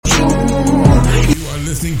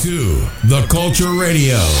listening to The Culture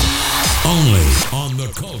Radio. Only on The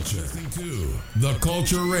Culture. Listening to The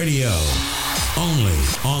Culture Radio. Only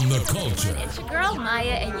on The Culture. It's your girl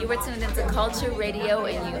Maya, and you were tuned into Culture Radio,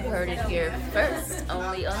 and you heard it here first.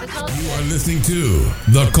 Only on The Culture. You are listening to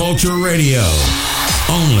The Culture Radio.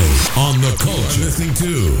 Only on The Culture. Listening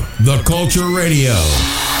to The Culture Radio.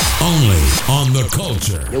 Only on The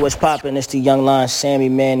Culture. Yo, what's poppin'? It's the Young Lion Sammy,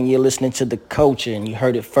 man, and you're listening to The Culture, and you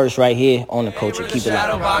heard it first right here on The Culture. Keep it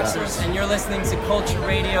locked. Shadowboxers, and you're listening to Culture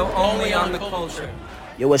Radio, only on The Culture.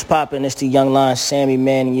 Yo, what's poppin'? It's the Young Lion Sammy,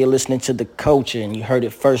 man, and you're listening to The Culture, and you heard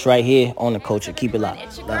it first right here on The Culture. Keep it locked.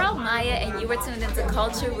 It's your girl Maya, and you were tuned into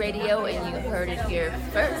Culture Radio, and you heard it here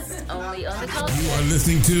first. Only on The Culture. You are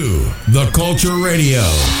listening to The Culture Radio.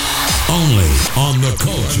 Only on The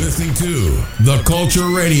Culture. Listening to The Culture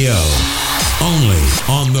Radio. Only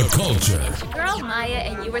on The Culture. It's your girl Maya,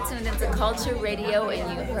 and you were tuned into Culture Radio,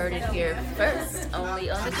 and you heard it here first.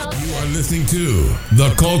 Only on The Culture. You are listening to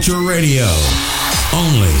The Culture Radio.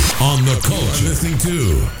 Only on The Culture. Listening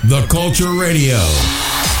to The Culture Radio.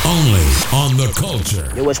 Only on The Culture.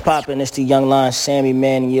 Yo, what's poppin'? It's the Young Lion Sammy,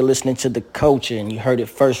 man, and you're listening to The Culture, and you heard it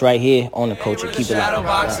first right here on The Culture. Keep it locked.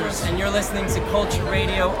 Shadowboxers, and you're listening to Culture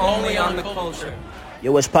Radio, only on The Culture.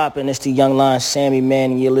 Yo, what's poppin'? It's the Young Lion Sammy, man,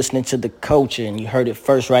 and you're listening to The Culture, and you heard it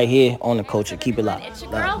first right here on The Culture. Keep it locked. It's your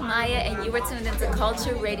girl Maya, and you were tuned into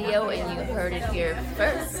Culture Radio, and you heard it here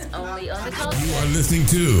first. Only on The Culture. You are listening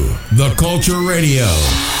to The Culture Radio.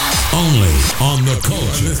 Only on The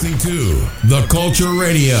Culture. Listening to The Culture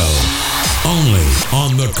Radio. Only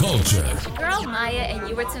on The Culture. It's your girl Maya, and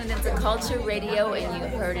you were tuned into Culture Radio, and you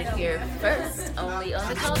heard it here first. Only on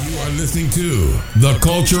The Culture. You are listening to The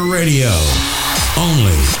Culture Radio.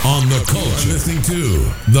 Only on The Culture. Listening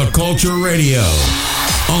to The Culture Radio.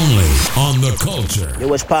 Only on The Culture. Yo,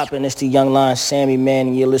 what's poppin'? It's the Young Lion Sammy, man,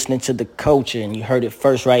 and you're listening to The Culture, and you heard it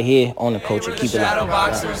first right here on The Culture. Keep it locked.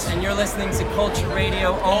 Shadowboxers, and you're listening to Culture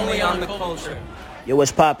Radio, only on The Culture. Yo,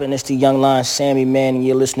 what's poppin'? It's the Young Lion Sammy, man, and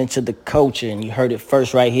you're listening to The Culture, and you heard it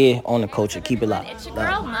first right here on The Culture. Keep it locked. It's your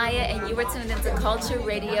girl Maya, and you were tuned into Culture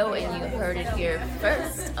Radio, and you heard it here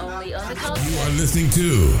first. Only on The Culture. You are listening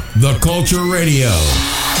to The Culture Radio.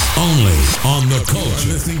 Only on The Culture.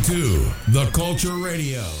 Listening to The Culture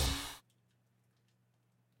Radio.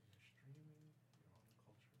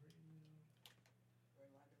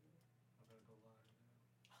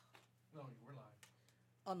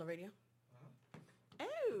 On the radio?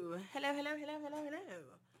 Oh, hello. Ooh.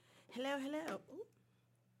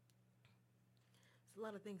 There's a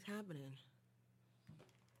lot of things happening.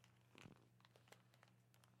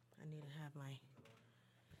 I need to have my...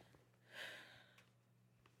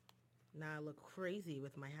 Now I look crazy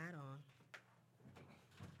with my hat on.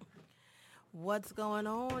 What's going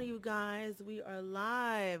on, you guys? We are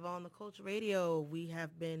live on the Culture Radio.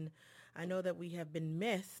 I know that we have been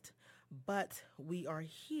missed, but we are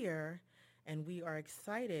here, and we are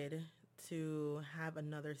excited to have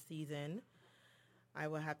another season. I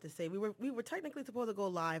will have to say we were technically supposed to go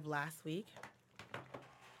live last week,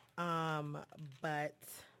 but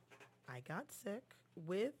I got sick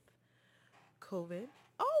with COVID.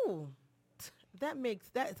 Oh,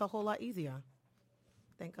 it's a whole lot easier.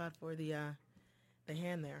 Thank God for the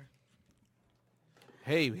hand there.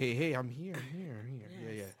 Hey, I'm here. Yes.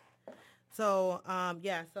 Yeah. So,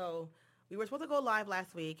 so we were supposed to go live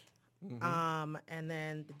last week. Mm-hmm. And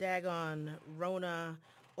then the daggone Rona,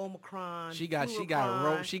 Omicron. She got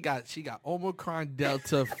Omicron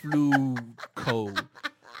Delta flu code.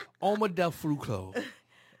 Del flu code.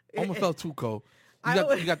 Omicron flu code.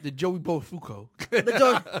 You got the Joey Botafuco.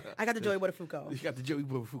 I got the Joey Botafuco. You got the Joey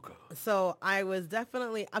Botafuco. So I was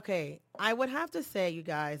definitely okay. I would have to say, you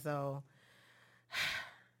guys, though,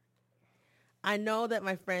 I know that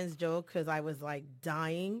my friends joke because I was like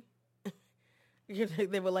dying.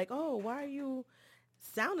 They were like, "Oh, why are you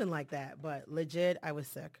sounding like that?" But legit, I was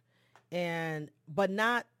sick, but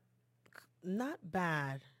not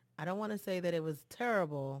bad. I don't want to say that it was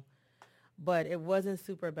terrible, but it wasn't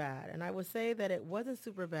super bad. And I would say that it wasn't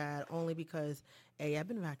super bad only because A, I've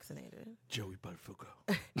been vaccinated. Joey Botafuco.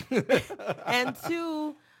 And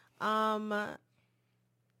two,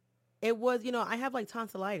 it was, I have like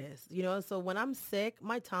tonsillitis, so when I'm sick,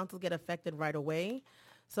 my tonsils get affected right away.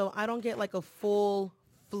 So I don't get like a full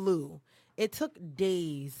flu. It took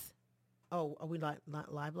days. Oh, are we not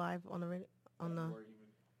live on the radio? Huh?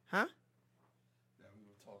 Yeah, we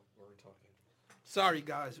were talking. Sorry,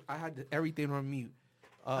 guys. I had everything on mute.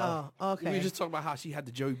 Okay. We were just talking about how she had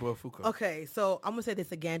the Joey Botafuco. Okay, so I'm going to say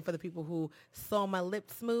this again for the people who saw my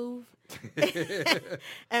lips move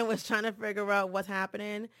and was trying to figure out what's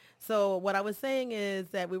happening. So what I was saying is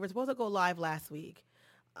that we were supposed to go live last week.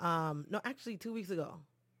 No, actually 2 weeks ago.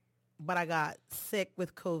 But I got sick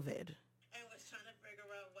with COVID.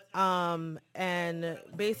 And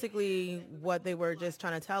basically what they were just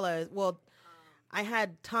trying to tell us, well, I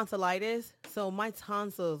had tonsillitis, so my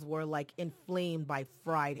tonsils were like inflamed by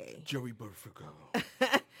Friday. Joey Butterfield.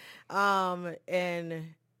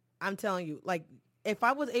 And I'm telling you, like, if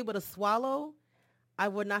I was able to swallow, I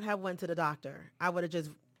would not have went to the doctor. I would have just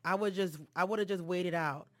waited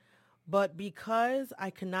out. But because I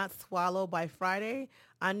could not swallow by Friday,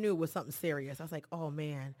 I knew it was something serious. I was like, oh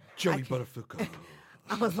man. Joey Butterfield.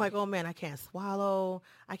 I was like, oh man, I can't swallow.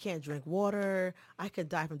 I can't drink water. I could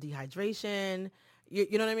die from dehydration.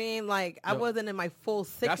 You know what I mean? Like, I wasn't in my full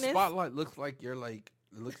sickness. That spotlight looks like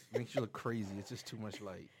makes you look crazy. It's just too much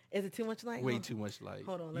light. Is it too much light? Way too much light.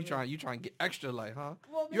 Hold on. You trying to get extra light, huh?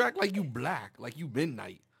 Well, you act like you black, like you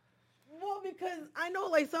midnight. Well, because I know,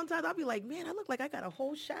 like, sometimes I'll be like, man, I look like I got a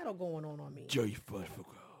whole shadow going on me. Joey Butterfield.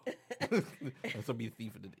 That's gonna be the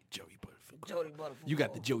theme for the day. Joey Butterfield. You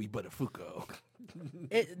got the Joey Butterfield.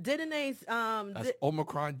 Didn't they? That's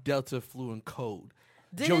Omicron, Delta, flu, and cold.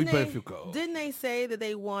 Joey Butterfield. Didn't they say that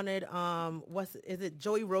they wanted is it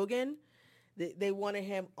Joey Rogan? They wanted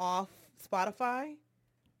him off Spotify.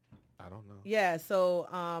 I don't know. Yeah, so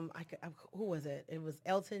who was it? It was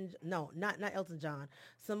Elton. No, not Elton John.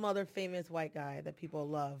 Some other famous white guy that people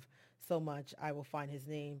love so much. I will find his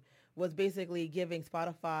name. Was basically giving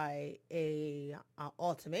Spotify a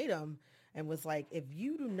ultimatum and was like, if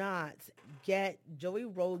you do not get Joey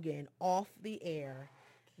Rogan off the air,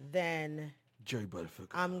 then Joey Butterfield.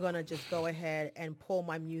 I'm gonna just go ahead and pull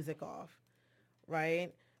my music off,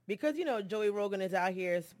 right? Because, you know, Joey Rogan is out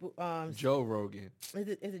here. Joe Rogan. Is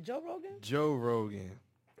it Joe Rogan? Joe Rogan.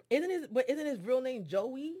 Isn't his real name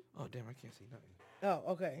Joey? Oh, damn, I can't see nothing.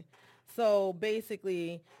 Oh, okay. So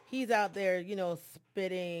basically, he's out there, you know,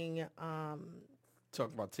 spitting.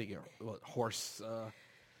 Talking about taking horse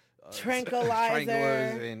tranquilizers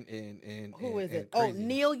and who is it? crazy. Oh,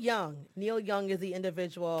 Neil Young. Neil Young is the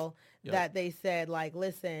individual that they said, like,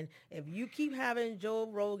 listen, if you keep having Joe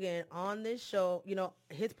Rogan on this show, you know,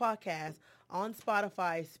 his podcast on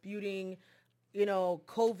Spotify spewing, you know,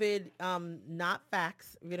 COVID, not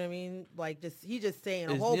facts, you know what I mean? Like, he's just saying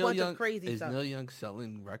a whole bunch of crazy stuff. Is Neil Young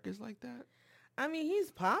selling records like that? I mean,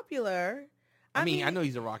 he's popular. I mean, I know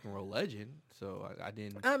he's a rock and roll legend, so I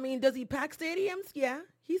didn't. I mean, does he pack stadiums? Yeah,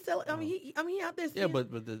 he's selling. I mean, he out there. Yeah, but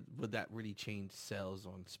would that really change sales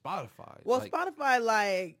on Spotify? Well, like, Spotify,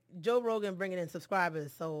 like Joe Rogan, bringing in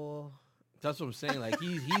subscribers, so that's what I'm saying. Like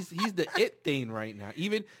he's the it thing right now.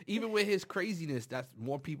 Even with his craziness, that's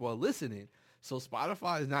more people are listening. So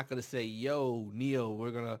Spotify is not gonna say, "Yo, Neil,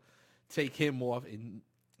 we're gonna take him off in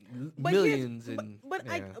millions." But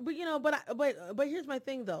here's my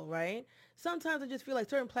thing though, right? Sometimes I just feel like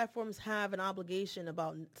certain platforms have an obligation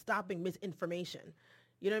about stopping misinformation.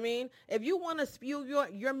 You know what I mean? If you want to spew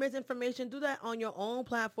your misinformation, do that on your own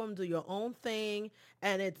platform, do your own thing,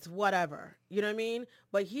 and it's whatever. You know what I mean?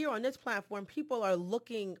 But here on this platform, people are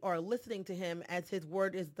looking or listening to him as his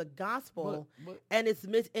word is the gospel, and it's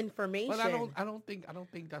misinformation. But I don't think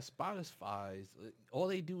that Spotify's all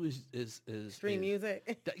they do is stream music.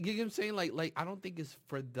 You know what I'm saying? Like I don't think it's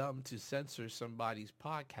for them to censor somebody's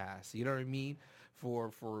podcast. You know what I mean?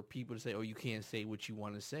 For people to say, oh, you can't say what you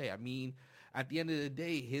want to say. I mean, at the end of the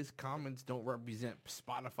day, his comments don't represent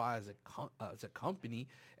Spotify as a company,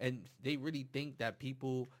 and they really think that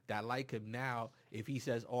people that like him now, if he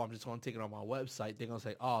says, "Oh, I'm just going to take it on my website," they're going to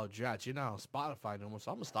say, "Oh, Dratch, you're not on Spotify no more,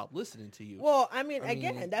 so I'm going to stop listening to you." Well, I mean,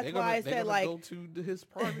 again, that's why I said, like, go to his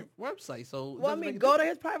private website. So, well, I mean, go to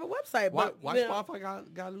his private website. Why but,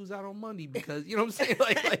 Spotify got to lose out on money? Because you know what I'm saying?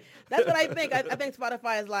 Like that's what I think. I think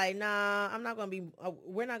Spotify is like, nah, I'm not going to be.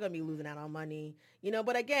 We're not going to be losing out on money. You know,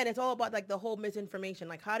 but again, it's all about like the whole misinformation.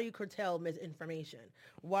 Like, how do you curtail misinformation?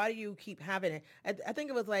 Why do you keep having it? I think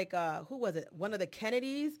it was like, who was it? One of the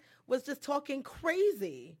Kennedys was just talking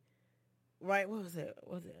crazy, right? What was it?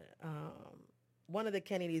 One of the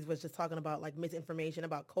Kennedys was just talking about like misinformation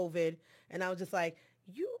about COVID, and I was just like,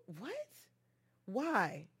 you what?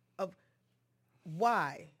 Why?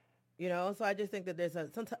 Why? You know. So I just think that there's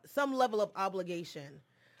some level of obligation.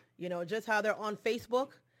 You know, just how they're on Facebook.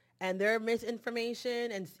 And their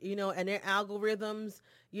misinformation and, you know, and their algorithms,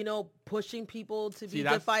 you know, pushing people to be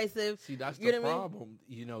divisive. See, that's the problem.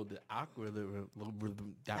 You know, the algorithm,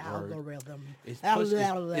 is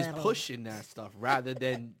pushing that stuff rather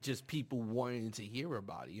than just people wanting to hear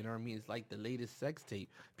about it. You know what I mean? It's like the latest sex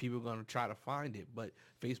tape. People are going to try to find it, but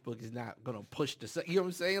Facebook is not going to push you know what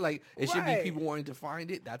I'm saying? Like, it should be people wanting to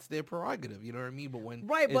find it. That's their prerogative. You know what I mean? But when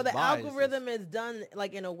but the algorithm is done,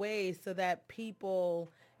 like, in a way so that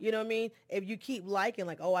people, You know what I mean? If you keep liking,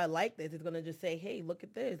 like, oh, I like this, it's gonna just say, hey, look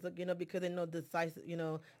at this, look, because they know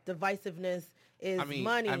divisiveness is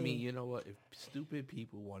money. I mean, you know what? If stupid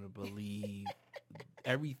people want to believe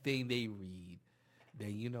everything they read,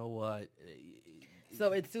 then you know what?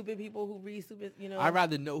 So it's stupid people who read stupid. I'd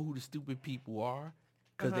rather know who the stupid people are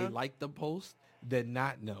because they like the post than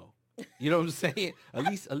not know. You know what I'm saying? At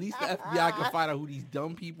least the FBI can find out who these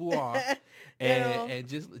dumb people are, and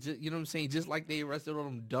just you know what I'm saying? Just like they arrested all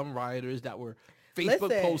them dumb rioters that were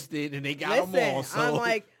Facebook posted and they got them all. So I'm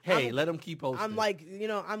like, hey, let them keep posting. I'm like,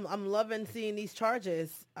 I'm loving seeing these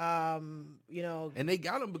charges. And they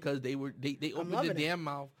got them because they opened their damn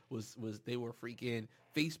mouth was they were freaking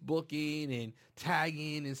Facebooking and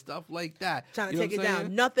tagging and stuff like that. Trying to take it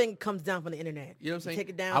down. Nothing comes down from the internet. You know what I'm saying? Take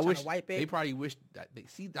it down, trying to wipe it. They probably wish that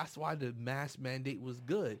that's why the mask mandate was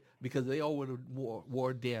good, because they all would have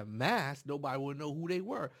wore damn masks. Nobody would know who they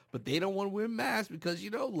were. But they don't want to wear masks because,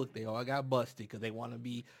 look, they all got busted because they want to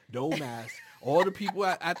be no mask. All the people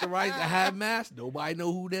at the right that had masks, nobody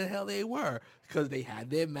know who the hell they were because they had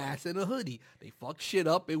their mask and a hoodie. They fucked shit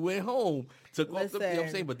up and went home. Took off the, you know what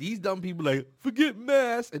I'm saying? But these dumb people like, forget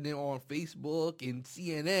masks. And then on Facebook and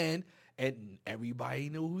CNN, and everybody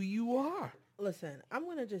know who you are. Listen, I'm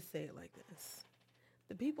going to just say it like this.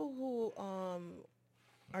 The people who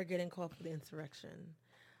are getting caught for the insurrection,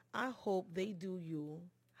 I hope they do you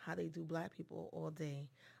how they do black people all day.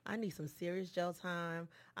 I need some serious jail time.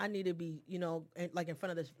 I need to be, like in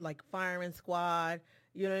front of the firing squad.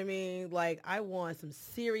 You know what I mean? Like, I want some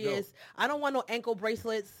serious. No. I don't want no ankle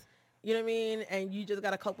bracelets. You know what I mean? And you just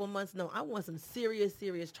got a couple months. No, I want some serious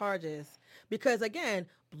charges. Because, again,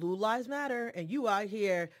 Blue Lives Matter, and you out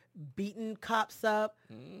here beating cops up.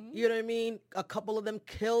 Mm-hmm. You know what I mean? A couple of them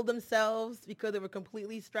killed themselves because they were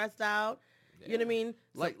completely stressed out. Yeah. You know what I mean?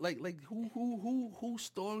 Like who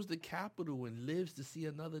storms the Capitol and lives to see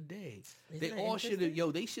another day? They all should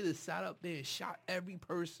have. They should have sat up there and shot every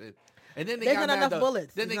person. And then they got mad.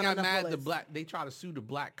 Bullets. Then they got mad at the black. They tried to sue the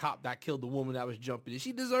black cop that killed the woman that was jumping in.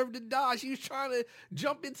 She deserved to die. She was trying to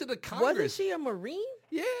jump into the Congress. Wasn't she a Marine?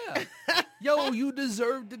 Yeah. Yo, you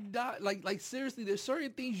deserve to die. Like seriously, there's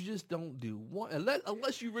certain things you just don't do.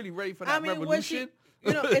 Unless you're really ready for that revolution.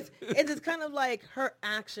 It's kind of like her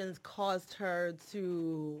actions caused her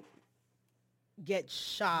to get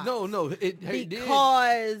shot. No,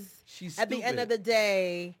 because she's at the end of the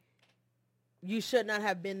day, you should not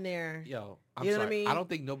have been there. Yo, know what I mean? I don't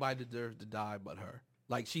think nobody deserves to die but her.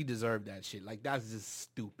 Like, she deserved that shit. Like, that's just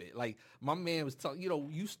stupid. Like, my man was telling,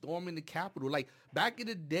 you storming the Capitol. Like, back in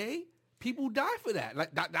the day, people die for that.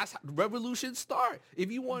 Like, that's how revolutions start.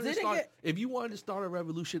 If you wanted to start a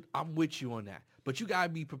revolution, I'm with you on that. But you gotta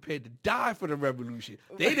be prepared to die for the revolution.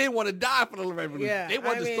 They didn't want to die for the revolution. Yeah, they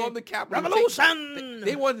wanted to storm the Capitol. Revolution!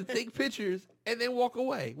 They wanted to take pictures and then walk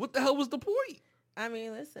away. What the hell was the point? I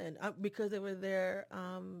mean, listen, because they were there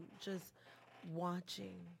just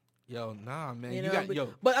watching. Yo, nah, man.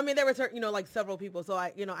 But I mean, there were, like several people. So I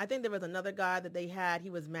think there was another guy that they had. He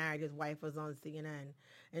was married. His wife was on CNN.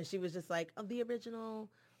 And she was just like, the original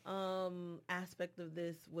aspect of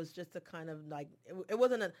this was just a kind of like, it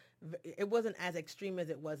wasn't as extreme as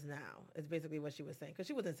it was now. It's basically what she was saying. Because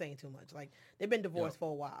she wasn't saying too much. Like, they've been divorced for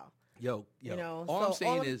a while. Yo. All I'm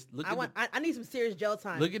saying is, I need some serious jail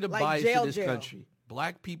time. Look at the bias in this country.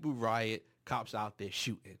 Black people riot, cops out there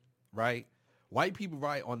shooting, right? White people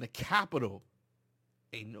riot on the Capitol.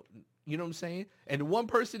 You know what I'm saying? And the one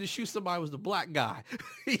person to shoot somebody was the black guy.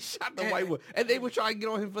 He shot the white one. And they were trying to get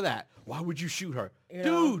on him for that. Why would you shoot her?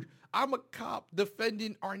 Dude, I'm a cop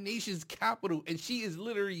defending our nation's Capitol, and she is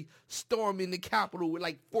literally storming the Capitol with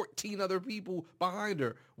like 14 other people behind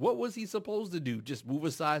her. What was he supposed to do? Just move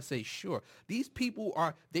aside and say, sure. These people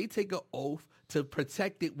they take an oath to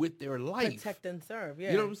protect it with their life. Protect and serve,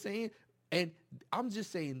 yeah. You know what I'm saying? And I'm just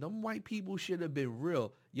saying, them white people should have been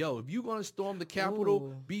real. Yo, if you're going to storm the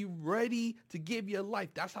Capitol, be ready to give your life.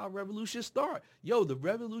 That's how revolutions start. Yo, the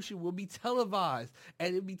revolution will be televised.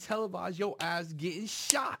 And it'll be televised, your ass getting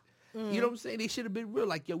shot. Mm. You know what I'm saying? They should have been real.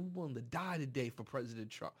 Like, yo, we willing to die today for President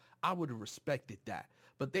Trump. I would have respected that.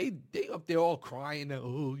 But they up there all crying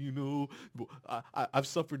that, I've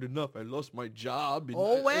suffered enough. I lost my job. And,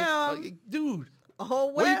 dude. Oh,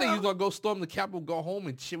 well. What do you think? You was going to go storm the Capitol, go home,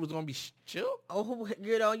 and shit was going to be chill? Oh,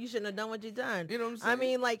 you shouldn't have done what you done. You know what I'm saying? I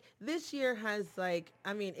mean, like, this year has,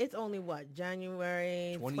 it's only,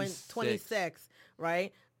 January 26th,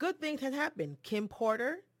 right? Good things have happened. Kim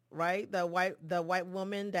Porter, right? The white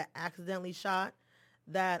woman that accidentally shot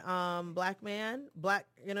that black man, you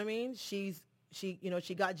know what I mean? She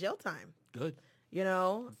got jail time. Good.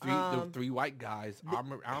 The three white guys,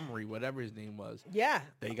 Armory, whatever his name was. Yeah.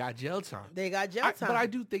 They got jail time. But I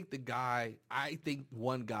do think I think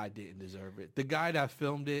one guy didn't deserve it. The guy that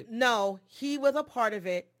filmed it. No, he was a part of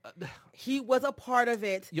it. He was a part of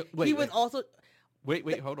it. He was also.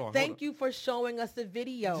 Wait, hold on. Thank you for showing us the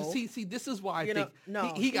video. See, this is why I think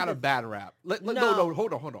no, he got a bad rap. No,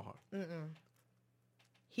 hold on. Mm-mm.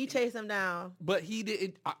 He chased him down. But he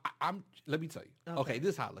didn't. Let me tell you. Okay,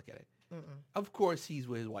 this is how I look at it. Of course, he's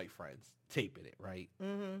with his white friends taping it, right?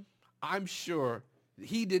 Mm-hmm. I'm sure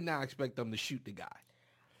he did not expect them to shoot the guy.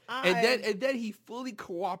 And then he fully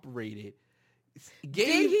cooperated.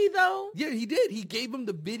 Did he though? Yeah, he did. He gave him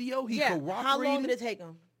the video. He cooperated. How long did it take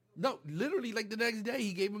him? No, literally like the next day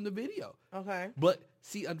he gave him the video. Okay. But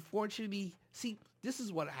see, unfortunately, this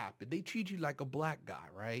is what happened. They treat you like a black guy,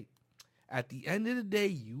 right? At the end of the day,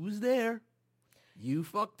 you was there. You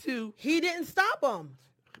fucked too. He didn't stop him.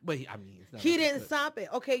 But it's he didn't stop it.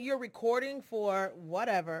 Okay, you're recording for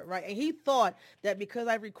whatever, right? And he thought that because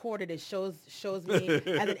I recorded it shows me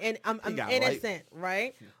as I'm innocent,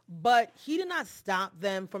 right? But he did not stop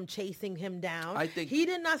them from chasing him down. I think he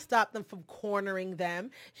did not stop them from cornering them.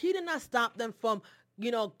 He did not stop them from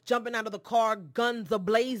jumping out of the car, guns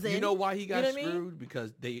ablazing. You know why he got screwed?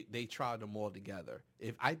 Because they tried them all together.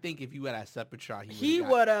 If you had a separate trial, he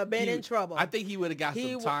would have been in trouble. I think he would have got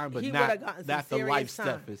some time, but not the life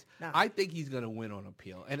stuff. No. I think he's going to win on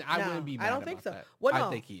appeal, and I wouldn't be mad about that. I don't think so. Well, no, I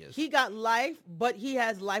think he is. He got life, but he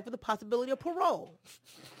has life with the possibility of parole.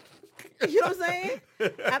 You know what I'm saying?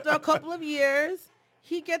 After a couple of years,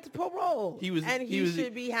 he gets parole, and he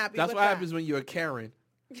should be happy. That's what happens when you're a Karen.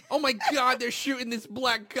 Oh my God! They're shooting this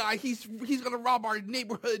black guy. He's gonna rob our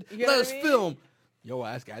neighborhood. Let us film. Yo,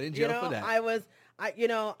 ass got in jail for that.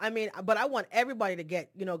 But I want everybody to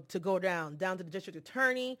get, to go down to the district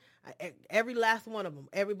attorney. Every last one of them.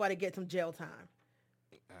 Everybody get some jail time.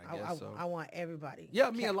 I guess so. I want everybody. Yeah,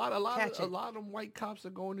 a lot of them white cops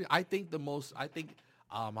are going. I personally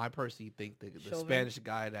think the Spanish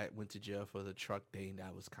guy that went to jail for the truck thing,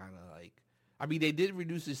 that was kind of like. They did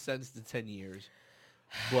reduce his sentence to 10 years.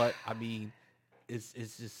 But it's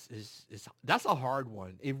that's a hard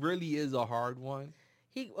one. It really is a hard one.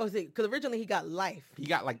 Because originally he got life. He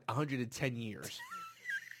got like 110 years.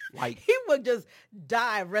 Like he would just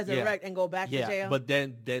die, resurrect, and go back to jail. But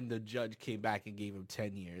then the judge came back and gave him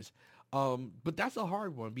 10 years. But that's a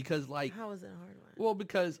hard one because how is it a hard one? Well,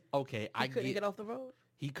 because he couldn't get off the road.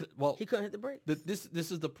 He could. Well, he couldn't hit the brakes.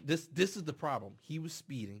 This is the problem. He was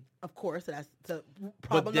speeding. Of course, that's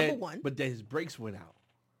problem number one. But then his brakes went out.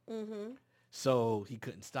 Mm-hmm. So he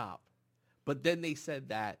couldn't stop. But then they said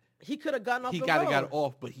that he could have gotten off the road. He got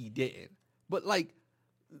off, but he didn't. But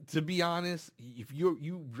to be honest, if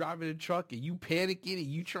you driving a truck and you panicking and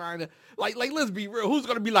you trying to let's be real, who's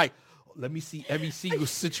gonna be like, let me see every single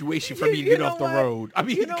situation for me to get off the road? Come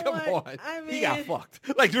on. He got fucked.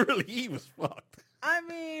 Really, he was fucked.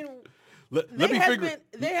 There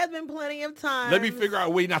has been plenty of time. Let me figure out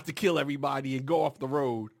a way not to kill everybody and go off the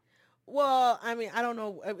road. Well, I don't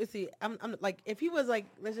know. See, I'm if he was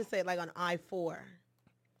let's just say on I-4,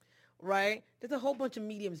 right? There's a whole bunch of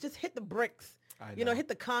mediums. Just hit the bricks. Hit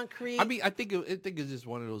the concrete. I think it's just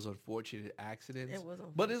one of those unfortunate accidents. It was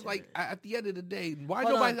unfortunate. But it's at the end of the day, why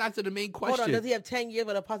nobody answer the main question? Hold on, does he have 10 years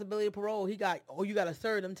with a possibility of parole? You got to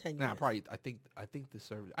serve them 10 years. Nah, probably. I think the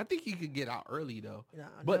service. I think he could get out early though. Nah,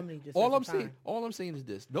 but all I'm saying is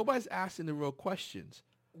this: nobody's asking the real questions.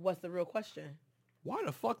 What's the real question? Why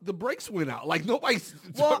the fuck the brakes went out? Nobody's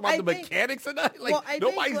talking about the mechanics of that.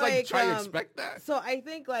 Nobody's trying to expect that. So I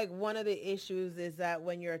think one of the issues is that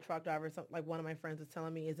when you're a truck driver, one of my friends was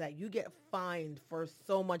telling me, is that you get fined for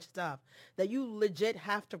so much stuff that you legit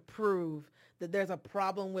have to prove that there's a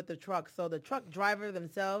problem with the truck. So the truck driver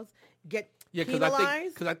themselves get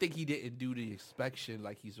penalized. Because I think he didn't do the inspection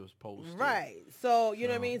like he's supposed to. Right. So you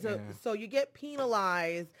know what I mean? So you get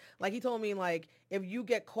penalized. He told me, if you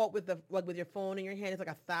get caught with with your phone in your hand, it's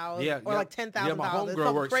 $1,000 or $10,000. Yeah, my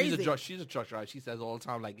homegirl works. Crazy. She's a truck driver. She says all the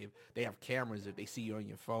time, if they have cameras, if they see you on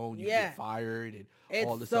your phone, you get fired and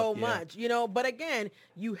all this stuff. It's so much, But again,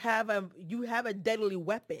 you have a deadly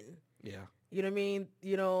weapon. Yeah. You know what I mean?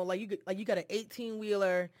 You got an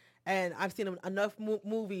 18-wheeler, and I've seen enough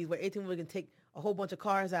movies where 18-wheeler can take a whole bunch of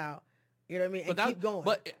cars out. You know what I mean? And keep going.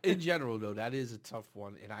 But in general, though, that is a tough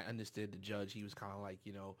one, and I understand the judge. He was kind of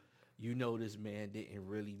this man didn't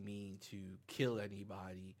really mean to kill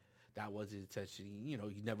anybody. That was his intention. He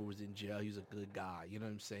never was in jail. He was a good guy. You know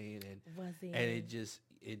what I'm saying? And was he? And it just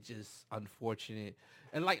unfortunate.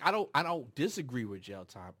 And I don't disagree with jail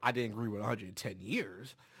time. I didn't agree with 110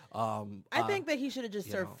 years. I think that he should have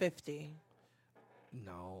just served 50.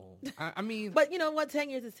 No, I mean, But you know what? 10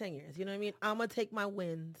 years is 10 years. You know what I mean? I'm gonna take my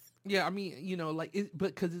wins. yeah, I mean,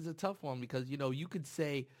 but because it's a tough one because you could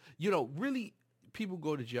say, really, people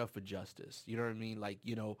go to jail for justice. You know what I mean? Like,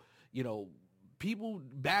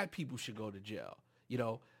 bad people should go to jail.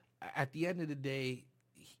 At the end of the day,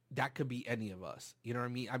 that could be any of us. You know what I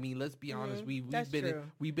mean? I mean, let's be honest. That's true.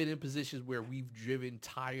 We've been in positions where we've driven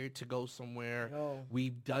tired to go somewhere. Oh.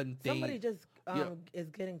 We've done things. Somebody just Yeah. is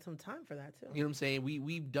getting some time for that too. You know what I'm saying?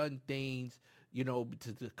 We've done things,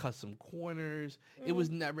 to cut some corners. It was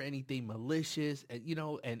never anything malicious, and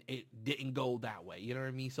and it didn't go that way. You know what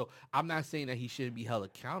I mean? So I'm not saying that he shouldn't be held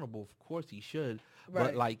accountable. Of course he should,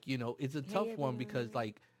 Right. but it's a tough one because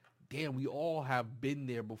damn, we all have been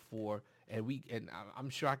there before. And I'm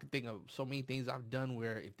sure I could think of so many things I've done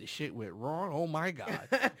where if the shit went wrong, oh my God,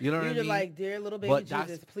 you know what I You're mean? just like, dear little baby But that's-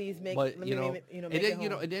 Jesus, please make, But let me, make and it then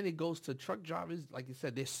home. and then it goes to truck drivers. Like you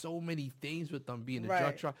said, there's so many things with them being a Right.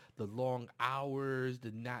 truck driver: the long hours,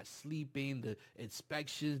 the not sleeping, the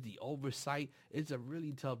inspections, the oversight. It's a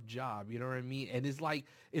really tough job. You know what I mean? And it's one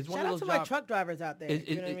Shout of out those to jobs. my truck drivers out there.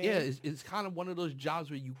 You know what I mean? Yeah, it's kind of one of those jobs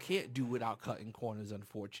where you can't do without cutting corners,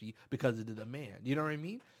 unfortunately, because of the demand. You know what I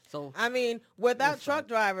mean? So I mean, without Listen. truck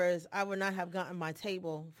drivers, I would not have gotten my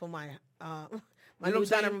table for my my You know new what I'm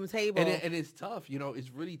saying? dining room table. And it's tough, it's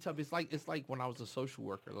really tough. It's like when I was a social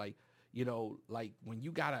worker, like when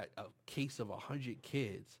you got a case of 100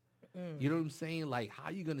 kids, you know what I'm saying? Like, how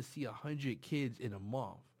you gonna see 100 kids in a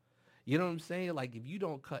month? You know what I'm saying? Like, if you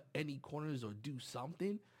don't cut any corners or do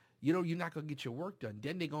something, you're not gonna get your work done.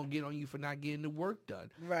 Then they're gonna get on you for not getting the work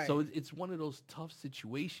done. Right. So it's one of those tough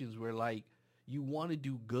situations where you want to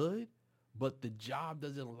do good, but the job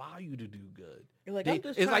doesn't allow you to do good. You're like, They- I'm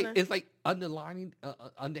just it's trying like to- it's like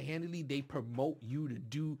underhandedly they promote you to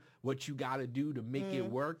do what you got to do to make it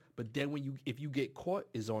work, but then if you get caught,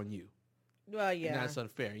 it's on you. Well, yeah. And that's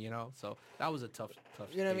unfair, So that was a tough.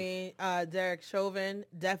 You know what I state. mean? Derek Chauvin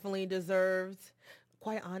definitely deserved.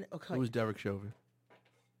 Quite on. Okay. Who's Derek Chauvin?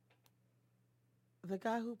 The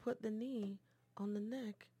guy who put the knee on the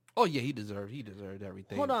neck. Oh yeah, he deserved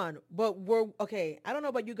everything. Hold on, but I don't know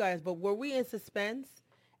about you guys, but were we in suspense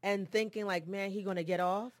and thinking like, man, he gonna get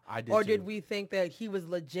off? I did Or too. did we think that he was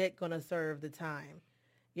legit gonna serve the time?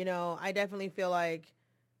 I definitely feel like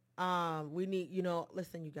we need.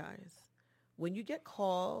 Listen, you guys, when you get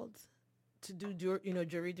called to do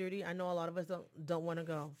jury duty, I know a lot of us don't want to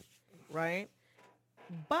go, right?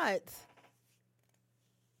 But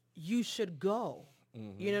you should go.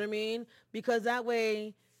 You know what I mean? Because that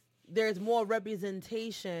way there's more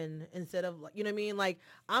representation instead of you know what I mean? Like,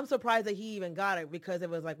 I'm surprised that he even got it because it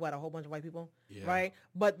was like, what, a whole bunch of white people? Yeah. Right?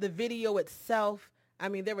 But the video itself, I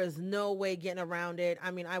mean, there was no way getting around it.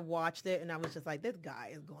 I mean, I watched it and I was just like, this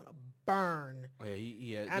guy is going to burn.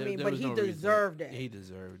 Yeah, I mean, there but was he no reason. deserved it. He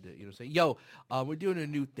deserved it. You know what I'm saying? Yo, we're doing a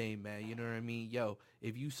new thing, man. You know what I mean? Yo,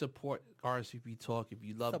 if you support RSVP Talk, if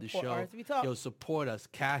you love the Support show, RSVP Talk. yo, support us.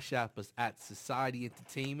 Cash App us at Society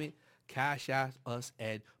Entertainment. Cash App us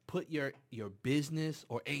and put your business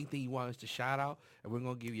or anything you want us to shout out, and we're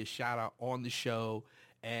going to give you a shout out on the show.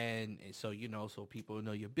 And so, so people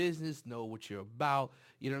know your business, know what you're about.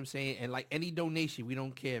 You know what I'm saying? And like any donation, we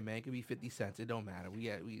don't care, man. It could be 50 cents. It don't matter.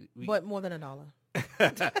 We But more than $1.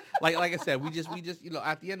 like I said, we just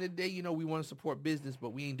at the end of the day, we want to support business,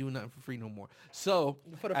 but we ain't doing nothing for free no more. So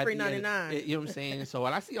For the at free end of- 99. you know what I'm saying? So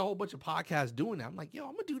and I see a whole bunch of podcasts doing that. I'm like, yo,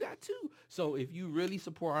 I'm gonna do that too. So if you really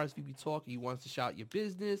support RSVP Talk and you want us to shout your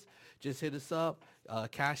business, just hit us up.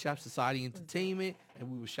 Cash App Society Entertainment, and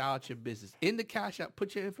we will shout out your business in the Cash App.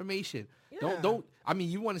 Put your information. Yeah. Don't. I mean,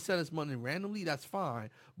 you want to send us money randomly? That's fine,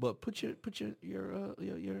 but put your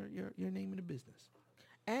name in the business.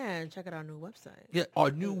 And check out our new website. Yeah,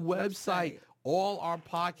 our new New website. website. All our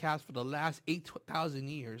podcasts for the last 8,000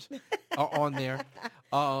 years are on there.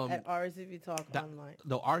 At RSVP Talk online.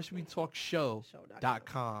 The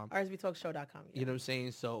RSVPTalkShow.com. RSVPTalkshow.com. You know what I'm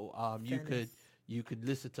saying? So you could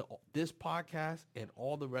listen to this podcast and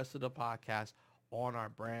all the rest of the podcasts on our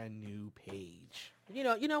brand new page. You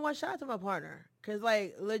know what? Shout out to my partner. Because,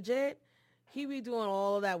 like, legit, he be doing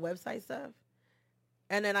all of that website stuff.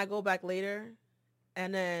 And then I go back later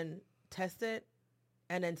and then test it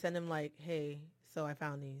and then send him, like, hey, so I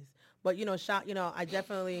found these. But, I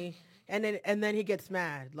definitely, and then he gets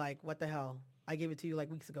mad. Like, what the hell? I gave it to you, like,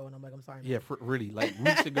 weeks ago. And I'm like, I'm sorry. Man. Yeah, really. Like,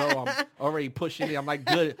 weeks ago, I'm already pushing it. I'm like,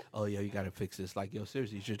 good. Oh, yeah, you got to fix this. Like, yo,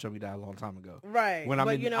 seriously, you should have told me that a long time ago. Right. When I'm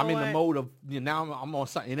But in, you know I'm in the what? mode of, now I'm on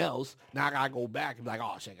something else. Now I got to go back and be like,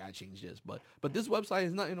 oh, shit, I got to change this. But this website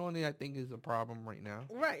is nothing on there I think is a problem right now.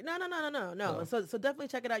 Right. No. So definitely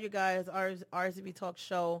check it out, you guys. RSVP Talk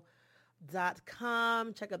Show.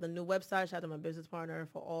 com. Check out the new website. Shout out to my business partner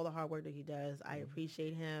for all the hard work that he does. I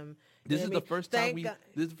appreciate him. This You is know the what I mean? first time Thank we. God-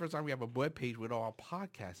 This is the first time we have a web page with all our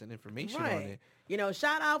podcasts and information on right. it. You know,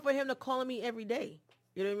 shout out for him to calling me every day.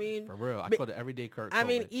 You know what I mean? For real, I But- called it everyday Kurt. I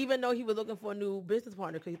mean, Coleman. even though he was looking for a new business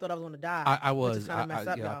partner because he thought I was going to die. I which is was. kind of messed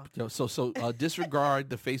up, yeah. y'all. Yo, so disregard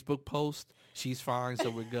the Facebook post. She's fine, so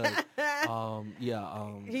we're good.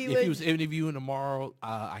 He If he was interviewing tomorrow,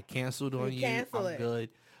 I canceled on you. cancel I'm it. good.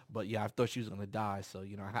 But yeah, I thought she was gonna die, so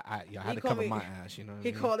you know, I had He to called cover me- my ass. You know, what He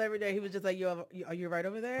I mean? called every day. He was just like, are you right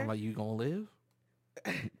over there? I'm like, you gonna live?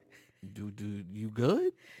 do you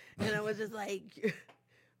good? And I was just like,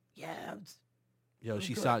 yeah. Yo,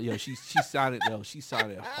 she good. sounded. She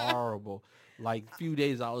sounded horrible. Like a few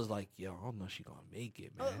days, I was like, yo, I don't know if she gonna make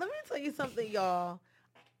it, man. Let me tell you something, y'all.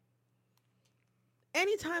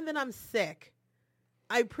 Anytime that I'm sick,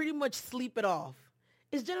 I pretty much sleep it off.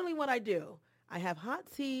 It's generally what I do. I have hot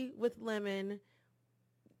tea with lemon,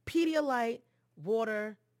 Pedialyte,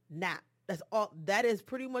 water, nap. That's all. That is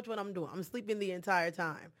pretty much what I'm doing. I'm sleeping the entire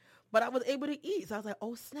time. But I was able to eat. So I was like,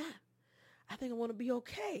 oh, snap. I think I want to be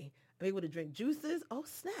okay. I'm able to drink juices. Oh,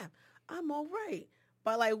 snap. I'm all right.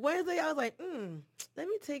 By like Wednesday, I was like, let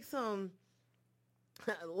me take some,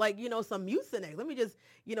 some Mucinex. Let me just,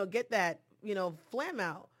 get that, phlegm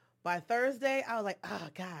out. By Thursday, I was like, oh,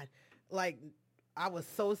 God. Like, I was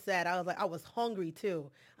so sad. I was like, I was hungry, too.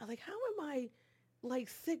 I was like, how am I,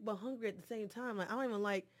 sick but hungry at the same time? Like, I don't even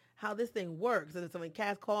like how this thing works. And so when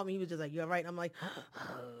Cass called me, he was just like, you all right? I'm like,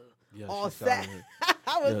 Yo, all she sad. sounded-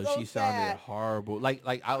 I was Yo, so she sad. sounded horrible. Like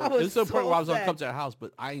I was this is the point so where I was gonna sad. come to her house,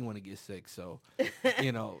 but I didn't want to get sick. So,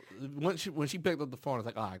 when she picked up the phone, I was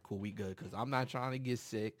like, all right, cool, we good, because I'm not trying to get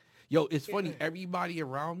sick. Yo, it's funny. Everybody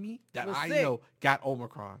around me that Was I sick. know got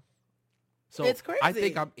Omicron. So It's I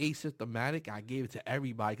think crazy. I'm asymptomatic. I gave it to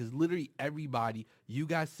everybody because literally everybody. You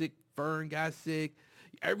got sick. Fern got sick.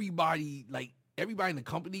 Everybody in the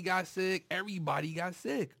company got sick. Everybody got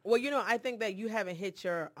sick. Well, I think that you haven't hit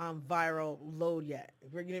your viral load yet.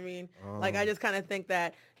 You know what I mean? Like, I just kind of think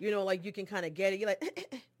that, you can kind of get it. You're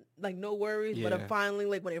like, like no worries. But Yeah. finally,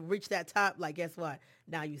 like when it reached that top, like, guess what?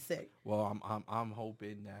 Now you sick. Well, I'm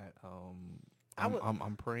hoping that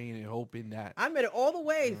I'm praying and hoping that I made it all the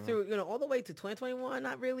way through, all the way to 2021.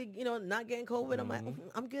 Not really, not getting COVID. I'm like,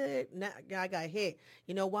 I'm good. Now I got hit.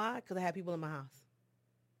 You know why? Because I had people in my house.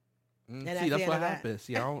 And see, that's the that's end what of that. happens.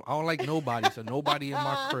 See, I don't like nobody. So nobody in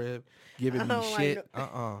my crib giving I me don't like shit.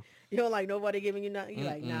 You don't like nobody giving you nothing. You're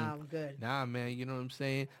like, nah, I'm good. Nah, man. You know what I'm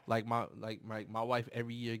saying? Like my wife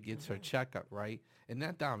every year gets her checkup, right? And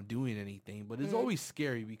not that I'm doing anything, but it's always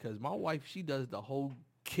scary because my wife, she does the whole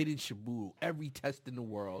kid and shaboodle, every test in the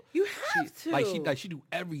world. You have she, to. Like she do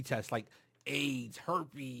every test, like AIDS,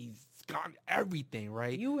 herpes, everything,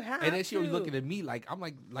 right? You have And then she always to. looking at me like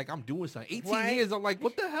I'm doing something. 18 Right. years, I'm like,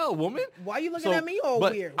 what the hell, woman? Why you looking So, at me all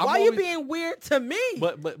but weird? I'm Why you always- being weird to me?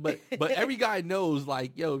 But every guy knows,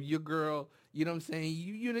 like, yo, your girl, you know what I'm saying?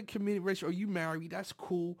 You in a committed relationship or you married, that's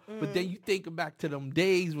cool. But then you think back to them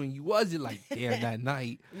days when you wasn't like, damn, that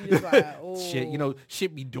night. You just like, Shit, oh.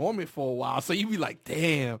 shit be dormant for a while. So you be like,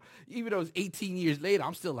 damn. Even though it's 18 years later,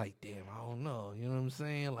 I'm still like, damn, I don't know. You know what I'm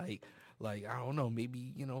saying? Like I don't know.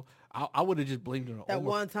 Maybe, I would have just blamed it on That Omicron.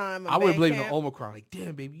 one time I would have blamed it camp, on Omicron. Like,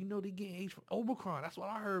 damn, baby, they getting AIDS from Omicron. That's what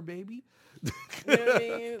I heard, baby. You know what I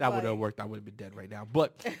mean? That would have Like- worked. I would have been dead right now.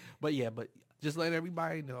 But just letting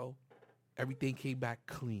everybody know, everything came back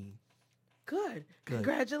clean. Good. Good.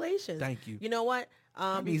 Congratulations. Thank you. You know what?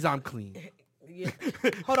 That means I'm clean. Yeah.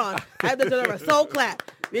 Hold on. I have to deserve a soul clap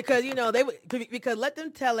because because let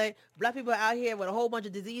them tell it. Black people are out here with a whole bunch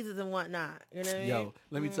of diseases and whatnot. You know what I mean? Yo,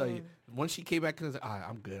 let me tell you. Once she came back, I was like, all right,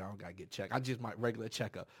 I'm good. I don't gotta get checked. I just my regular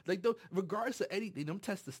checkup. Like, regardless of anything, them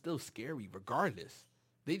tests are still scary. Regardless,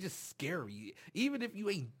 they just scary. Even if you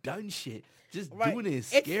ain't done shit, just Right. doing it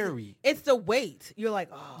is It's- scary. It's the weight. You're like,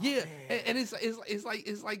 oh Yeah, man. and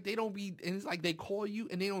it's like they don't be, and it's like they call you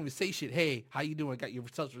and they don't even say shit. Hey, how you doing? Got your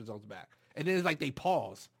test results back, and then it's like they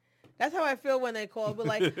pause. That's how I feel when they call. But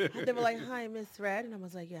like, they were like, "Hi, Miss Red," and I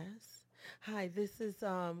was like, "Yes." "Hi, this is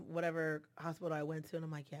whatever hospital I went to," and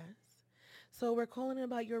I'm like, "Yes." "So we're calling in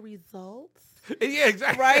about your results." Yeah,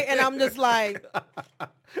 exactly. Right? And I'm just like, and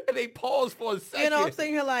they pause for a second. I'm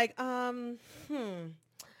sitting here like,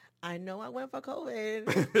 I know I went for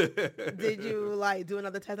COVID. Did you like do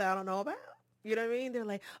another test that I don't know about? You know what I mean? They're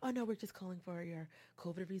like, "Oh no, we're just calling for your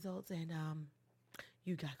COVID results and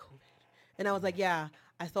you got COVID." And I was like, "Yeah,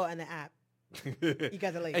 I saw it in the app. You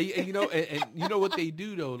guys are late." And you know what they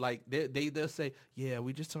do though? Like they'll say, "Yeah,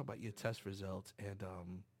 we just talk about your test results," and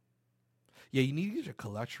yeah, you need to get your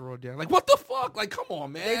cholesterol down. Like, what the fuck? Like, come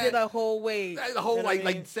on, man. They did a whole weight. The whole, you know what I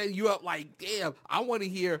like, mean? setting you up like, damn, I want to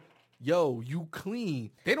hear, yo, you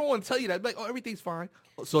clean. They don't want to tell you that. Like, oh, everything's fine.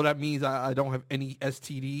 So that means I don't have any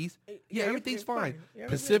STDs. Yeah, everything's fine. Yeah,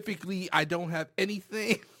 Specifically, I don't have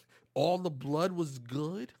anything. All the blood was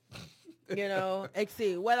good. You know, let's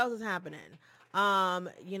see what else is happening.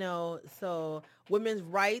 You know, so women's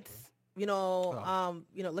rights. Listen.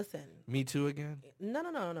 Me Too again? No,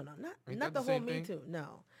 not Ain't not that the the whole same Me thing? Too.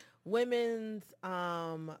 No, women's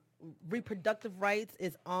reproductive rights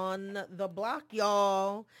is on the block,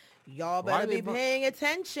 y'all. Y'all Why better they be vote- paying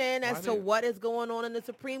attention as to they- what is going on in the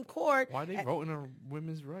Supreme Court. Why are they voting on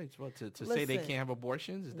women's rights? What, to say they Listen. can't have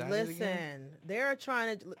abortions? Is that it again? Listen, they're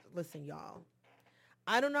trying to listen, y'all.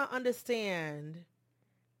 I do not understand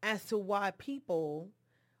as to why people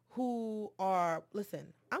who are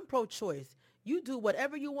I'm pro-choice. You do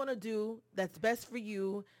whatever you want to do that's best for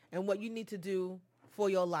you and what you need to do for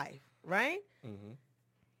your life, right? Mhm.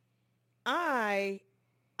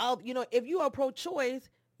 If you are pro-choice,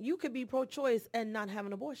 you could be pro-choice and not have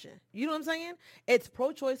an abortion. You know what I'm saying? It's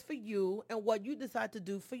pro-choice for you and what you decide to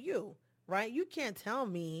do for you, right? You can't tell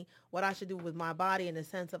me what I should do with my body in the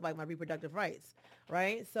sense of like my reproductive rights,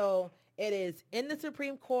 right? So it is in the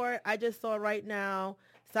Supreme Court. I just saw right now,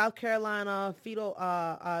 South Carolina fetal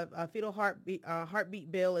heartbeat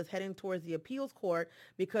bill is heading towards the appeals court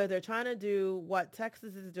because they're trying to do what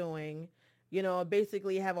Texas is doing. You know,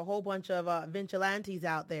 basically have a whole bunch of vigilantes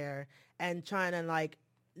out there and trying to like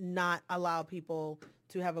not allow people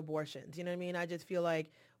to have abortions. You know what I mean? I just feel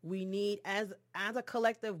like we need, as a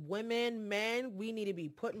collective, women, men, we need to be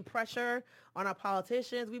putting pressure on our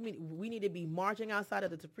politicians. We need to be marching outside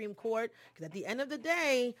of the Supreme Court because at the end of the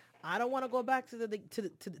day, I don't want to go back to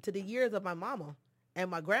the years of my mama and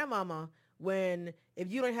my grandmama when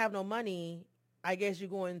if you don't have no money, I guess you're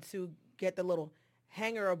going to get the little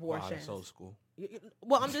hanger Wow, abortion. that's old school.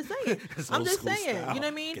 Well, I'm just saying. It's I'm old just school saying. style. You know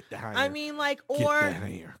what I mean? Get the I hanger. mean, like, Get or the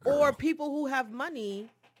hanger, girl. people who have money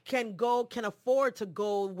can afford to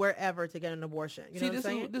go wherever to get an abortion. You know what I'm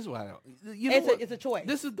saying? This is what I don't. You know It's a choice.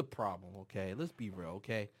 This is the problem. Okay, let's be real.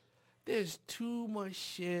 Okay, there's too much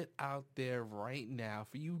shit out there right now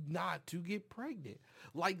for you not to get pregnant.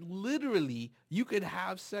 Like literally, you could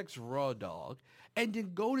have sex raw dog and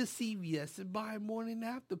then go to CVS and buy a morning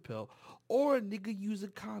after pill, or a nigga use a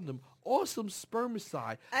condom, or some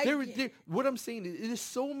spermicide. What I'm saying is, there's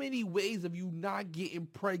so many ways of you not getting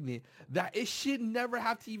pregnant that it should never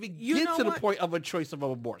have to even get to the point of a choice of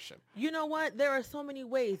abortion. You know what? There are so many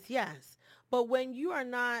ways, yes. But when you are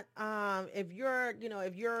not, if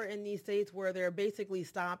you're in these states where they're basically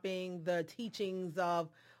stopping the teachings of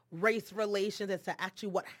race relations as to actually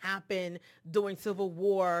what happened during Civil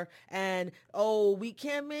War, and we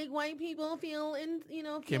can't make white people feel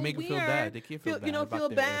Can't make them feel weird, bad. They can't feel bad about feel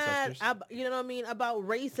their bad. ancestors. You know what I mean, about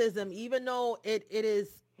racism, even though it is,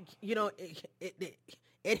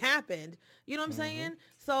 it happened. You know what I'm saying?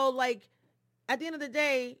 So like, at the end of the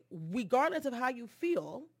day, regardless of how you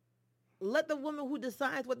feel, let the woman who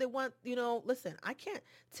decides what they want, listen, I can't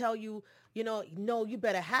tell you, no, you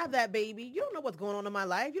better have that baby. You don't know what's going on in my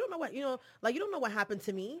life. You don't know what, you don't know what happened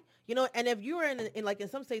to me, and if you're in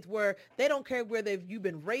some states where they don't care whether you've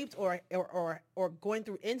been raped or going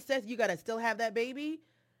through incest, you got to still have that baby,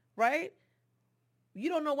 right? You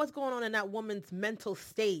don't know what's going on in that woman's mental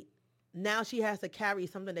state. Now she has to carry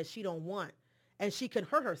something that she don't want, and she can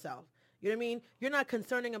hurt herself. You know what I mean? You're not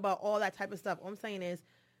concerning about all that type of stuff. All I'm saying is,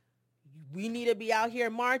 we need to be out here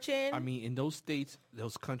marching. I mean, in those states,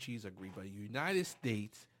 those countries agree, but United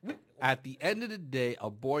States, at the end of the day,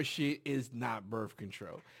 abortion is not birth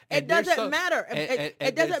control. It doesn't matter.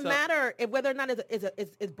 It doesn't matter if whether or not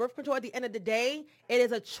it's birth control. At the end of the day, it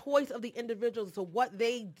is a choice of the individuals to what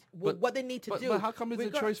they need to do. But how come it's a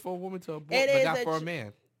choice for a woman to abort, It but is not a for a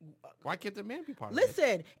man? Why can't the man be part of it?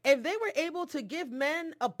 Listen, if they were able to give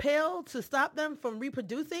men a pill to stop them from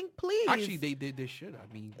reproducing, please. Actually, they should.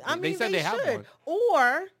 I mean, they said they have should. one.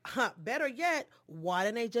 Or, better yet, why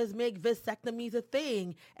don't they just make vasectomies a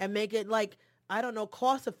thing and make it like, I don't know,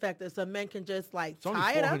 cost effective so men can just like It's only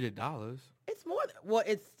tie it up? $400. It's more.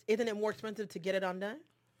 Isn't it more expensive to get it undone?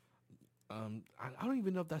 I don't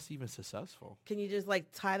even know if that's even successful. Can you just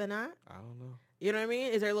like tie the knot? I don't know. You know what I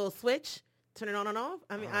mean? Is there a little switch? Turn it on and off?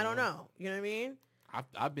 I mean, I don't know. You know what I mean?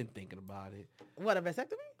 I've been thinking about it. What, a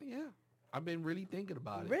vasectomy? Yeah. I've been really thinking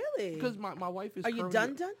about it. Really? Because my wife is Are you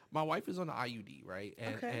done? My wife is on the IUD, right?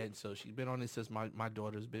 And Okay. and so she's been on it since my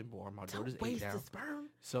daughter's been born. My daughter's Don't 8 waste now. the sperm.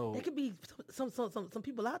 So There could be some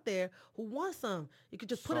people out there who want some. You could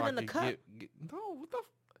just put so it I in the could cup. no, what the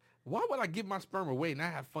Why would I give my sperm away and I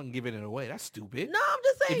have fun giving it away? That's stupid. No, I'm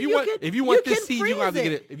just saying. If you want this can seed, you have to freeze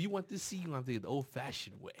get it. it. If you want this seed, you have to get it the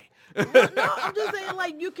old-fashioned way. No, I'm just saying,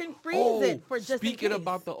 like, you can freeze it for just speaking in case.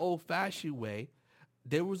 about the old-fashioned way,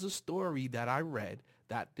 there was a story that I read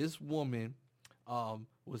that this woman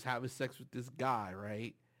was having sex with this guy,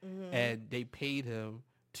 right? Mm-hmm. And they paid him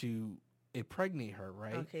to impregnate her,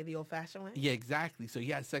 right? Okay, the old-fashioned way. Yeah, exactly. So he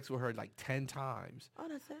had sex with her like 10 times. Oh,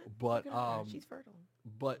 that's it. But Look at her. She's fertile.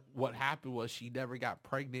 But what happened was she never got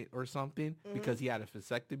pregnant or something because he had a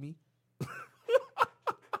vasectomy.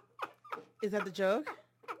 Is that the joke?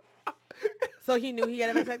 So he knew he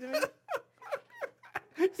had a vasectomy?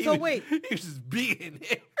 Wait. He was just beating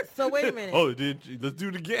it. So wait a minute. Oh, did she? Let's do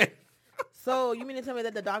it again. So you mean to tell me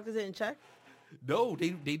that the doctors didn't check? No, they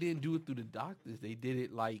didn't do it through the doctors. They did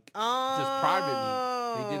it like Oh, just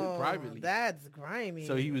privately. They did it privately. That's grimy.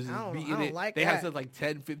 So he was just beating I it. don't like They that. had sex like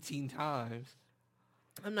 10, 15 times.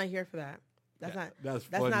 I'm not here for that. That's Yeah, not. that's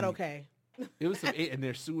That's not funny. okay. It was some, and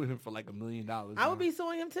they're suing him for like $1 million. I would be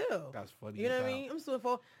suing him too. That's funny. You know as what I hell. mean?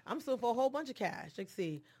 I'm suing for a whole bunch of cash. Let's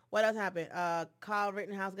see what else happened. Kyle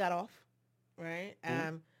Rittenhouse got off, right?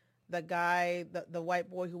 The guy, the white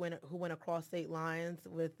boy who went across state lines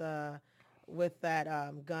with that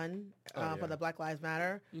gun Oh, for yeah. the Black Lives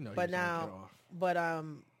Matter. You know, but he's gonna now, get off.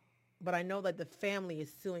 but I know that the family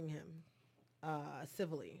is suing him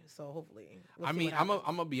civilly. So hopefully, we'll I see mean, what I'm happens.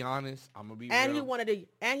 gonna be honest. I'm gonna be and real.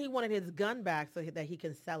 he wanted his gun back so that he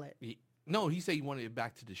can sell it. No, he said he wanted it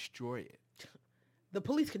back to destroy it. The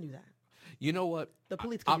police can do that. You know what? The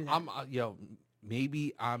police can do that.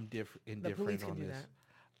 Maybe I'm police indifferent can on do this. that.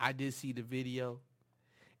 I did see the video,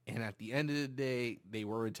 and at the end of the day, they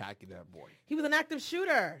were attacking that boy. He was an active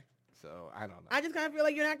shooter. So I don't know. I just kind of feel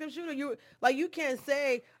like you're an active shooter. You can't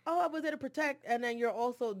say, "Oh, I was there to protect," and then you're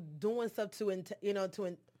also doing stuff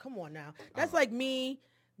come on now. That's like me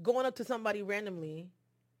going up to somebody randomly,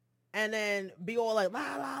 and then be all like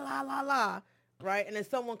la la la la la, right? And then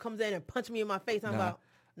someone comes in and punch me in my face. I'm Nah. about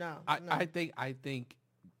no. I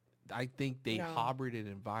think they No. harbored an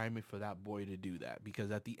environment for that boy to do that because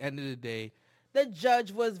at the end of the day, The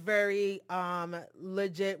judge was very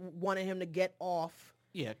legit, wanted him to get off.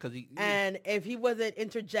 yeah, because And if he wasn't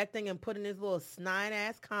interjecting and putting his little snide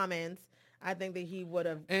ass comments, I think that he would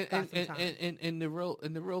have got some time. and the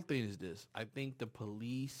real thing is this. I think the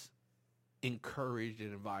police encouraged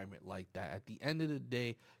an environment like that. At the end of the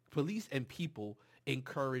day, police and people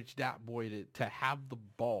encouraged that boy to have the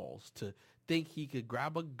balls to think he could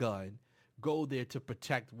grab a gun, go there to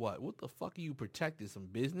protect what? What the fuck are you protecting? Some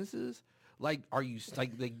businesses? Like, are you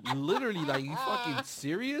like literally like you fucking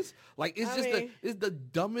serious? Like, it's it's the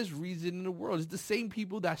dumbest reason in the world. It's the same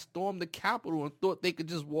people that stormed the Capitol and thought they could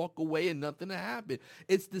just walk away and nothing to happen.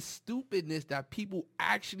 It's the stupidness that people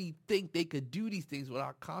actually think they could do these things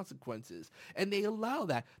without consequences, and they allow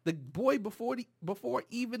that. The boy before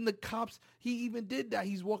even the cops, he even did that.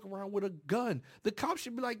 He's walking around with a gun. The cops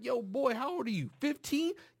should be like, "Yo, boy, how old are you?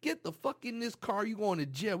 15? Get the fuck in this car. You going to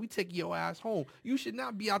jail? We taking your ass home. You should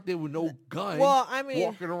not be out there with no gun." Well, I mean,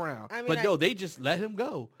 walking around. I mean, but no, they just let him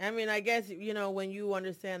go. I mean, I guess, when you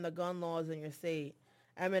understand the gun laws in your state,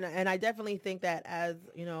 I mean, and I definitely think that as,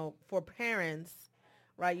 for parents,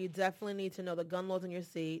 right, you definitely need to know the gun laws in your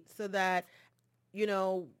state so that,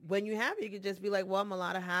 when you have it, you could just be like, well, I'm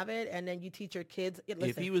allowed to have it. And then you teach your kids.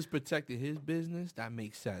 If he was protecting his business, that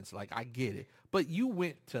makes sense. Like, I get it. But you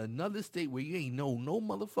went to another state where you ain't know no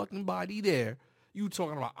motherfucking body there. You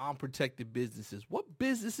talking about I'm protecting businesses. What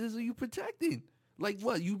businesses are you protecting? Like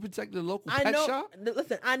what? You protect the local pet shop?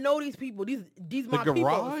 Listen, I know these people. These my The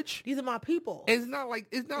people. garage? These are my people. It's not like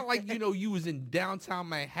you was in downtown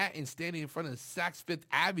Manhattan standing in front of Saks Fifth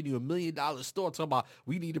Avenue, $1 million store, talking about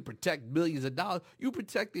we need to protect millions of dollars. You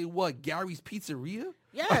protecting what? Gary's Pizzeria?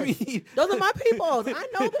 Yes, I mean, those are my peoples. I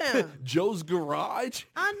know them. Joe's Garage.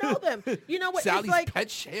 I know them. You know what? Sally's it's like,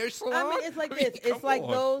 Pet Hair Salon. I mean, it's like this. come It's like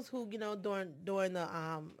on. those who, during the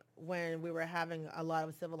when we were having a lot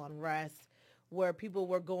of civil unrest, where people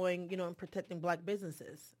were going, and protecting black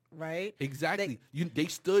businesses, right? Exactly. They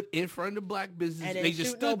stood in front of the black business. And They didn't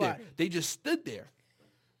just shoot stood there. nobody. They just stood there.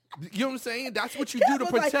 You know what I'm saying? That's what you Yeah, do to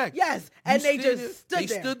it was like, protect. yes, You and they stood just there- stood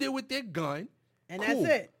there. They stood there with their gun. And Cool.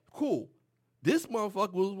 that's it. Cool. This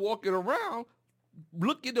motherfucker was walking around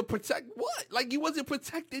looking to protect what? Like he wasn't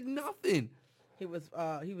protecting nothing. He was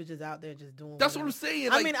just out there just doing. That's what I'm whatever.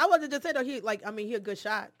 saying. I Like, mean, I wasn't just saying though. He a good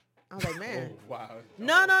shot. I was like, man. oh, wow.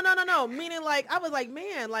 No. Meaning, like, I was like,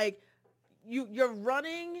 man, like, you're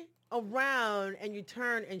running around and you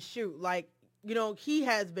turn and shoot. Like, he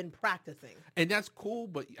has been practicing. And that's cool,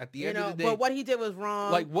 but at the You end know, of the day, but what he did was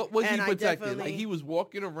wrong. like what was he and I protecting? Like definitely- he was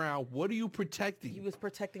walking around. What are you protecting? He was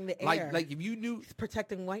protecting the air. like if you knew, He's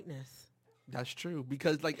protecting whiteness. that's true.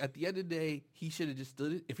 Because like at the end of the day, he should have just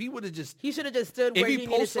stood it. If he would have just, He should have just stood if where he he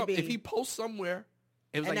needed posts to be. if he posts somewhere,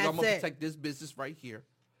 it was And like I'm gonna that's it. protect this business right here,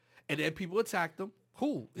 and then people attacked him.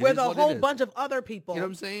 Cool. It with is a what it whole is. bunch of other people. You know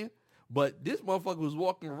what I'm saying? But this motherfucker was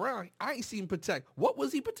walking around. I ain't seen him protect. What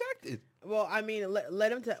was he protecting? Well, I mean,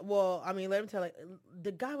 let him tell. Well, I mean, let him tell. Like,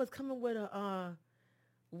 the guy was coming with a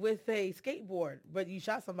skateboard, but you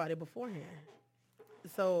shot somebody beforehand.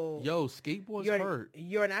 So Yo, skateboards you're hurt.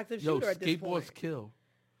 you're an active Yo, shooter at this skateboards point. kill.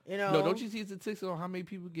 You know? No, don't you see statistics on how many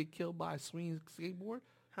people get killed by a swinging skateboard?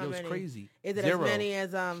 How Yo, many? it's crazy. Is it Zero. as many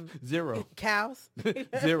as Zero. cows?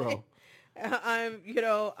 Zero. Let's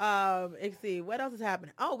see what else is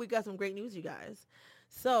happening. Oh, we got some great news, you guys.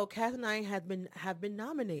 So Cass and I have been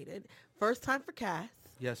nominated. First time for Cass.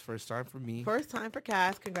 Yes, first time for me. First time for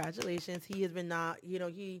Cass. Congratulations. He has been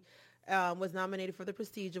he was nominated for the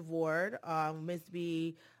Prestige Award. Miss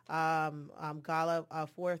B Gala,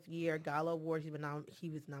 4th year Gala Award. He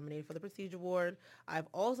was nominated for the Prestige Award. I've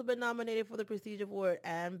also been nominated for the Prestige Award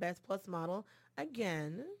and Best Plus Model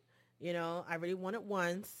again. I already won it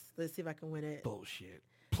once. Let's see if I can win it. Bullshit.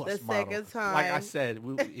 Plus The model. second time. Like I said,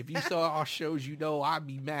 if you saw our shows, I'd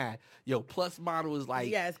be mad. Yo, plus model is like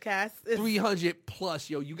Yes, Cass. It's 300 plus.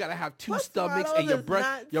 Yo, you gotta have two Plus stomachs model and your is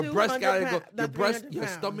breast. not Your breast 200 gotta go. pounds, Your not breast. 300 Your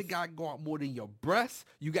pounds. stomach gotta go out more than your breast.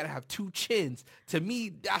 You gotta have two chins. To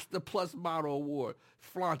me, that's the plus model award.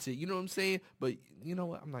 Flaunt it. You know what I'm saying? But you know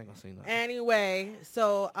what? I'm not gonna say nothing. Anyway,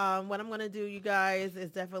 so what I'm going to do, you guys,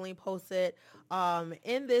 is definitely post it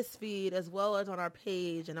in this feed as well as on our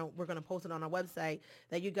page. And we're going to post it on our website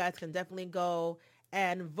that you guys can definitely go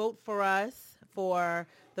and vote for us for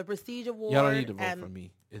the Prestige Award. Y'all don't need to vote and, for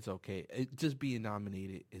me. It's okay. Just being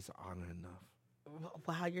nominated is an honor enough.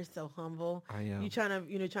 Wow, you're so humble. I am. You trying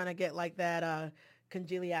to get like that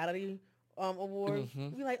congeniality award.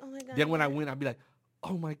 Mhm. Be like, oh my God. Then when I win, I'll be like,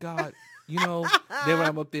 oh my God, then when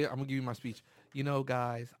I'm up there, I'm gonna give you my speech.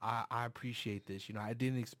 Guys, I appreciate this. I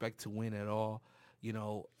didn't expect to win at all.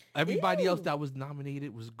 Everybody else Ew. that was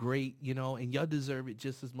nominated was great, and y'all deserve it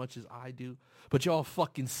just as much as I do. But y'all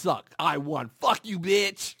fucking suck. I won. Fuck you,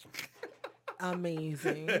 bitch.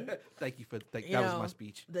 Amazing. Thank you that You was know, my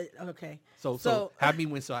speech. Okay. So have me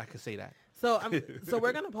win so I can say that. So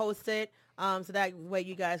we're gonna post it so that way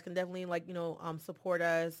you guys can definitely support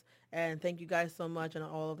us, and thank you guys so much and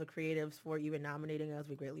all of the creatives for even nominating us.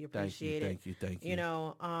 We greatly appreciate it. Thank you.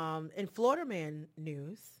 In Florida Man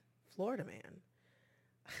news, Florida Man,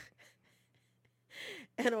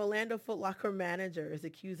 an Orlando Foot Locker manager is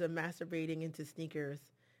accused of masturbating into sneakers,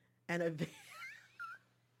 and I can't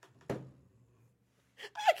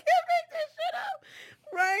make this shit up,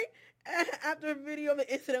 right? After a video of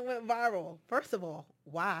the incident went viral. First of all,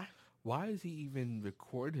 why? Why is he even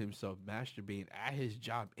record himself masturbating at his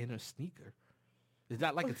job in a sneaker? Is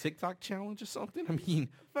that like a TikTok challenge or something? I mean,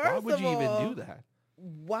 why First would of you even all, do that?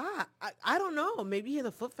 Why? I don't know. Maybe he has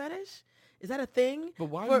a foot fetish. Is that a thing? But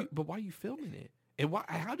why? Why are you filming it? And why?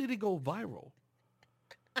 How did it go viral?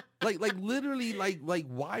 like literally, like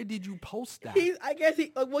why did you post that? I guess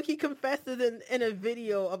he confesses in a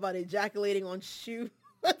video about ejaculating on shoes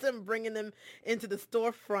and bringing them into the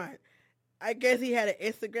storefront. I guess he had an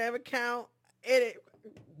Instagram account.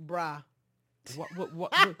 Bruh. What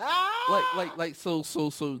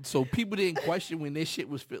so people didn't question when this shit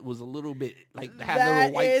was a little bit like had a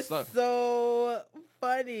little white is stuff. so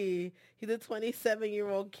funny. He's a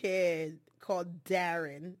 27-year-old kid called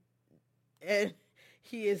Darren, and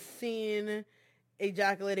he is seen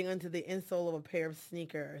ejaculating onto the insole of a pair of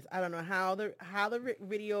sneakers. I don't know how the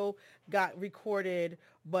video got recorded,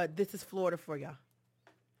 but this is Florida for y'all.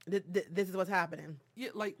 This is what's happening. Yeah,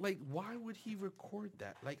 like why would he record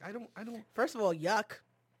that? Like I don't. First of all, yuck.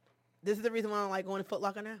 This is the reason why I don't like going to Foot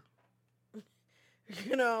Locker now.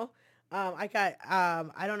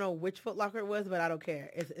 I don't know which Foot Locker it was, but I don't care.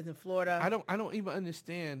 It's in Florida. I don't even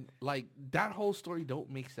understand. Like that whole story don't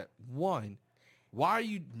make sense. One, why are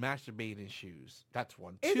you masturbating in shoes? That's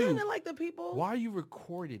one. Isn't Two, it like the people? why you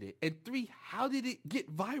recorded it? And three, how did it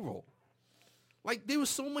get viral? Like there was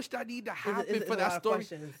so much that needed to happen it's for a that lot of story.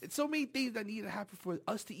 questions. It's so many things that need to happen for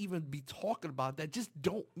us to even be talking about that just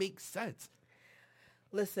don't make sense.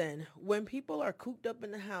 Listen, when people are cooped up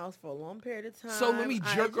in the house for a long period of time. So let me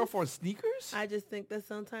jerk off on sneakers? I just think that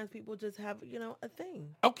sometimes people just have, a thing.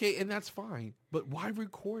 Okay, and that's fine. But why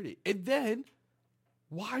record it? And then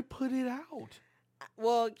why put it out?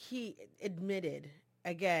 Well, he admitted,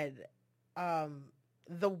 again,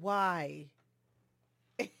 the why.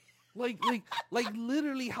 Like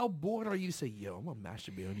literally, how bored are you to say, yo, I'm gonna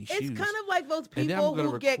masturbate on these shoes? It's kind of like those and then I'm people gonna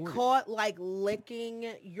who get record it. caught like licking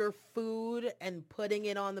your food and putting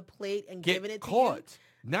it on the plate and Get giving it caught. to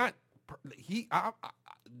Not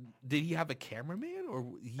did he have a cameraman or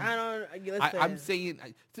he, you. I don't. Listen, I'm saying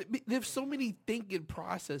there's so many thinking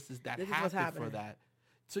processes that This is what's happen for happening. that.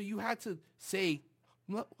 So you had to say,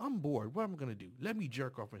 "Look, I'm bored. What am I gonna do? Let me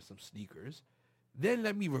jerk off in some sneakers, then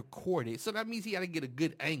let me record it." So that means he had to get a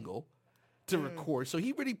good angle to record. So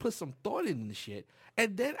he really put some thought in the shit,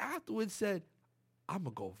 and then afterwards said, "I'm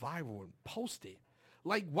gonna go viral and post it."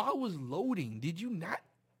 Like while it was loading, did you not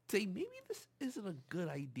say maybe this isn't a good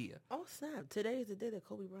idea? Oh snap! Today is the day that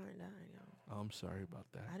Kobe Bryant died, yo. I'm sorry about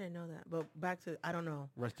that. I didn't know that. But back to I don't know.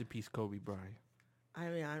 Rest in peace, Kobe Bryant. I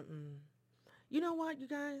mean, you know what, you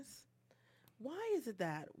guys? Why is it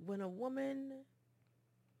that when a woman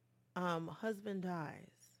husband dies,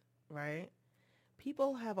 right?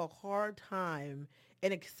 People have a hard time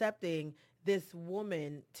in accepting this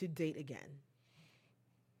woman to date again.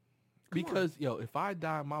 Come on. Because, yo, if I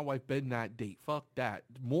die, my wife better not date. Fuck that.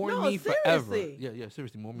 Mourn No, me forever. seriously. Yeah,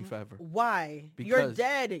 seriously, mourn me forever. Why? You're Because-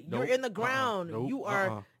 dead. You're Nope. in the ground. Nope.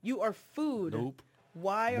 You are food. Nope.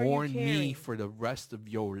 Why are Mourn you caring? me for the rest of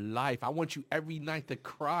your life. I want you every night to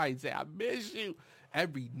cry and say, I miss you.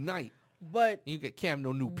 Every night. But You get Cam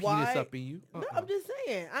no new why? penis up in you. No, I'm just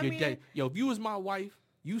saying. I You're mean, dead. Yo, if you was my wife,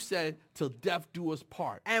 you said till death do us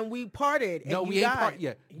part. and we parted. No, and we you ain't died. part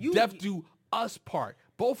yet. Death do us part.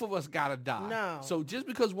 Both of us gotta die. No. So just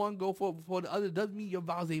because one go for before the other doesn't mean your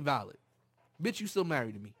vows ain't valid. Bitch, you still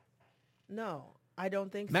married to me. No, I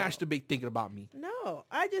don't think so. Masturbate thinking about me. No,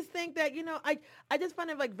 I just think that, I just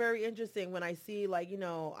find it like very interesting when I see like,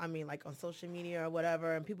 I mean like on social media or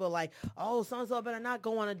whatever, and people are like, oh, so-and-so better not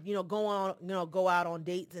go out on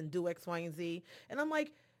dates and do X, Y, and Z. And I'm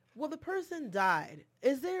like, well, the person died.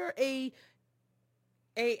 Is there a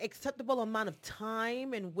acceptable amount of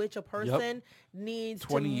time in which a person needs to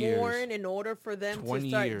 20 years. mourn in order for them to 20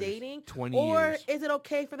 start years. dating? 20 or years. is it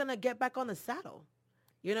okay for them to get back on the saddle?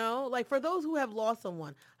 Like for those who have lost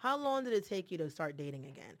someone, how long did it take you to start dating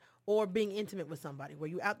again or being intimate with somebody? Were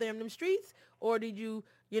you out there in them streets, or did you,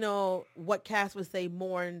 what Cass would say,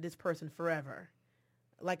 mourn this person forever,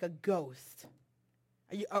 like a ghost?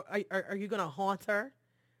 Are you gonna haunt her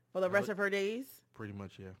for the rest of her days? Pretty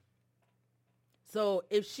much, yeah. So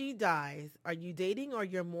if she dies, are you dating or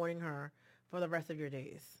you're mourning her for the rest of your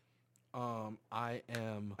days? I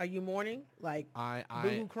am. Are you mourning, like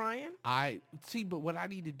boo-hoo crying? I see, but what I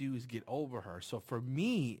need to do is get over her. So for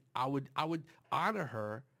me, I would honor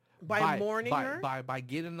her By mourning her? by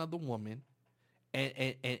getting another woman,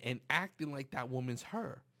 and acting like that woman's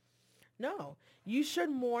her. No, you should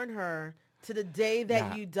mourn her to the day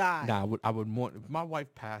that you die. Nah, I would mourn. If my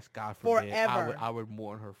wife passed, God forbid, Forever. I would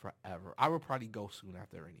mourn her forever. I would probably go soon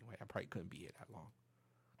after anyway. I probably couldn't be here that long.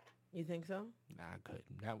 You think so? Nah, I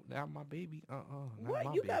couldn't. Now my baby. Not What?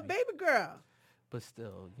 my You got baby girl. But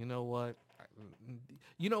still, you know what?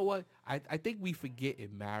 I think we forget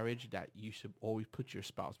in marriage that you should always put your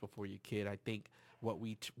spouse before your kid. I think what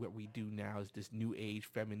we do now is this new age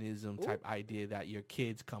feminism type idea that your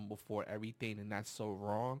kids come before everything, and that's so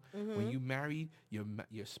wrong. When you married,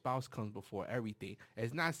 your spouse comes before everything.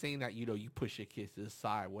 It's not saying that you push your kids to the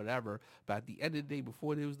side, whatever. But at the end of the day,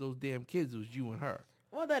 before there was those damn kids, it was you and her.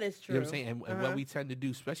 Well, that is true. You know what I'm saying? And what we tend to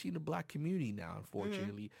do, especially in the black community now,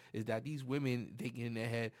 unfortunately, is that these women, they get in their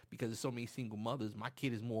head because there's so many single mothers. My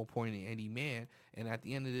kid is more important than any man. And at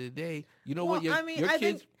the end of the day, you know what? Your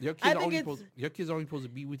kids are only supposed to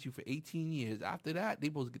be with you for 18 years. After that, they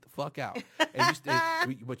supposed to get the fuck out.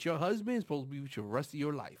 But your husband is supposed to be with you the rest of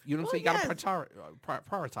your life. You know what I'm saying? You got to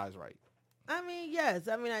prioritize right. I mean, yes.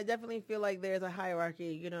 I mean, I definitely feel like there's a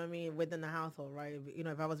hierarchy, within the household, right?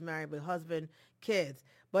 If I was married with husband, kids.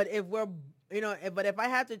 But if if I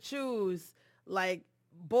had to choose, like,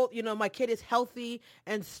 both, my kid is healthy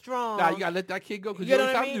and strong. Nah, you got to let that kid go because you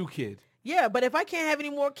don't have a new kid. Yeah, but if I can't have any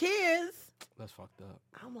more kids. That's fucked up.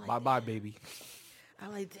 I'm like, bye-bye, baby.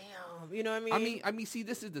 I'm like, damn. You know what I mean? I mean, see,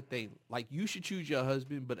 this is the thing. Like, you should choose your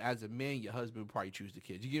husband, but as a man, your husband would probably choose the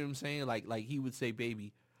kids. You get what I'm saying? Like he would say,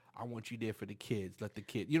 baby, I want you there for the kids. Let the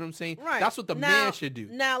kid. You know what I'm saying? Right. That's what the man should do.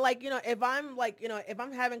 Now, if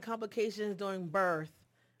I'm having complications during birth,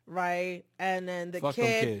 right, and then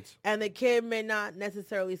the kid may not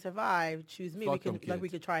necessarily survive, choose me. We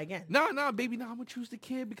could try again. Nah, baby, I'm gonna choose the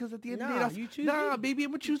kid because at the end of the day, you choose me. Baby,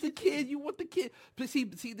 I'm gonna choose the kid. You want the kid. But see,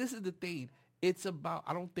 this is the thing. It's about,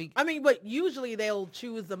 I don't think. I mean, but usually they'll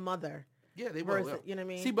choose the mother. Yeah, they will. You know what I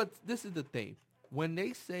mean? See, but this is the thing. when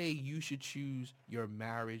they say you should choose your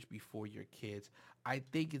marriage before your kids, I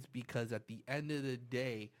think it's because at the end of the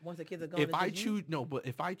day, Once the kids are gone, if it's I just you? choose but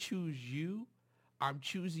if I choose you, I'm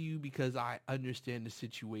choosing you because I understand the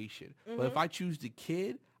situation. But if I choose the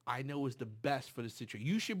kid, I know it's the best for the situation.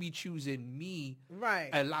 You should be choosing me, Right.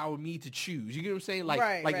 allowing me to choose. You get what I'm saying? Like,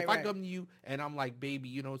 Right, like right, if I right. come to you and I'm like, baby,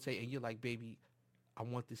 you know what I'm saying, and you're like, baby, I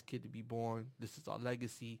want this kid to be born. This is our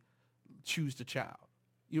legacy. Choose the child.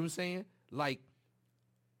 You know what I'm saying? Like,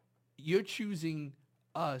 you're choosing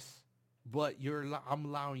us, but I'm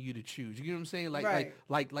allowing you to choose. You know what I'm saying? Right.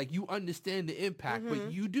 Like you understand the impact,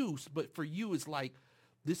 but you do. But for you, it's like,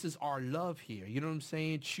 this is our love here. You know what I'm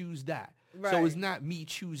saying? Choose that. So it's Right. not me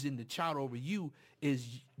choosing the child over you. Is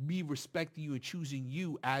me respecting you and choosing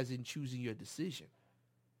you as in choosing your decision.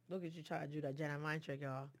 Look at you try to do that Jedi mind trick,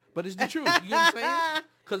 y'all. But it's the truth. You know what I'm saying?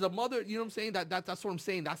 Because a mother, you know what I'm saying? That's what I'm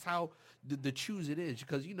saying. That's how the choose it is.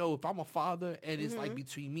 Because, you know, if I'm a father and it's like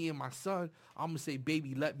between me and my son, I'm going to say,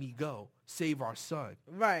 baby, let me go. Save our son.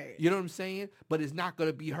 Right. You know what I'm saying? But it's not going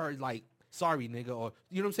to be her like, sorry, nigga. Or,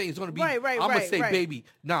 you know what I'm saying? It's going to be, Right, I'm going to say, right. baby,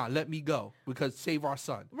 nah, let me go. Because save our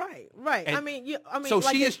son. Right. Right. And I mean, So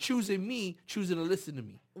like she it- is choosing me, choosing to listen to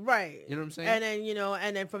me. right. You know what I'm saying? And then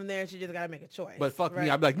and then from there she just gotta make a choice. But fuck right? me,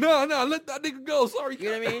 I'm like, no, let that nigga go. Sorry. You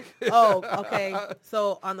know what I mean? Oh, okay.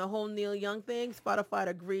 So on the whole Neil Young thing, Spotify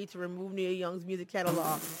agreed to remove Neil Young's music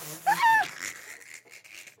catalog.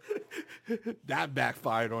 That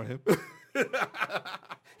backfired on him.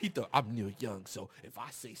 He thought, I'm Neil Young, so if I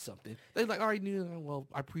say something, they're like, all right, Neil Young, well,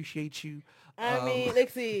 I appreciate you. I mean,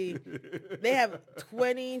 let's see. They have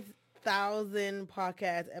 20,000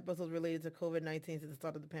 podcast episodes related to COVID-19 since the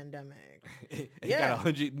start of the pandemic. He Yeah. got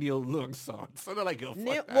 100 Neil Young songs. So they're like, yo, fuck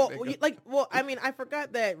Neil, that well, nigga. I mean, I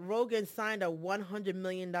forgot that Rogan signed a $100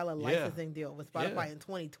 million licensing deal with Spotify Yeah. in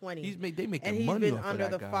 2020. They making and he's money been off under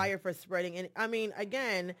of the that guy. fire for spreading. And I mean,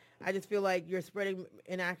 again, I just feel like you're spreading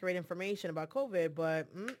inaccurate information about COVID. But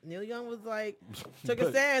Neil Young was like, took a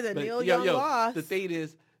stand, and Neil Young lost. The thing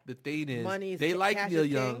is, Money is they like cash Neil is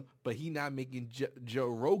Young, king. but he not making Joe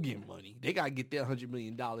Rogan money. They got to get their $100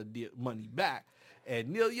 million money back. And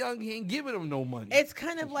Neil Young, he ain't giving them no money. It's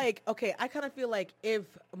kind of like, okay, I kind of feel like if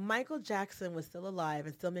Michael Jackson was still alive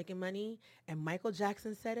and still making money, and Michael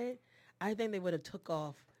Jackson said it, I think they would have took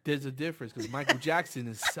off. There's a difference because Michael Jackson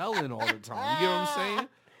is selling all the time. You get what I'm saying?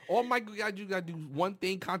 All Michael got to do one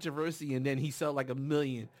thing, controversy, and then he sell like 1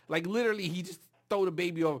 million. Like literally, he just throw the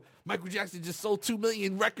baby over. Michael Jackson just sold 2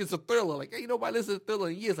 million records of Thriller. Like, ain't nobody listen to Thriller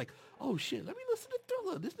in years. Like, oh shit, let me listen to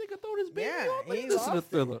Thriller. This nigga throw this baby off. Let me he listen to lost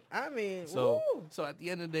Thriller. it. I mean, So, woo, so at the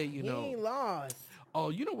end of the day, you he know. lost. Oh,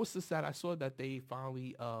 you know what's so sad? I saw that they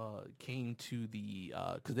finally came to the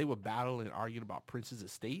because they were battling and arguing about Prince's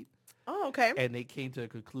estate. Oh, okay. And they came to a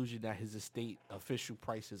conclusion that his estate official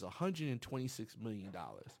price is $126 million.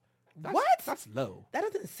 What? That's low. That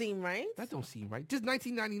doesn't seem right. That don't seem right. Just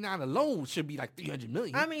 1999 alone should be like 300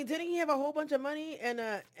 million. I mean, didn't he have a whole bunch of money in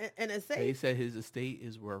a They safe? said his estate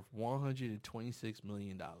is worth $126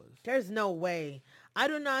 million. There's no way. I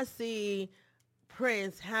do not see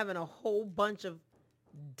Prince having a whole bunch of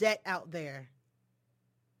debt out there.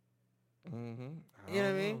 Mm-hmm. You know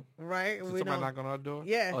what I mean? Right? Did We somebody don't. knock on our door?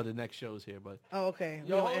 Yeah. Oh, the next show's here, but Oh, okay.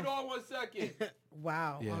 yo, We hold don't- on 1 second.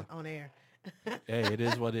 Wow. Yeah. On air. Hey, it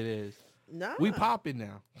is what it is. No. We popping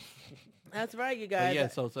now. That's right, you But guys. yeah,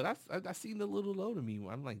 so that seemed a little low to me.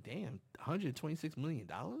 I'm like, damn, $126 million?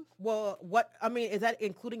 Well, what? I mean, is that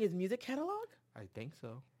including his music catalog? I think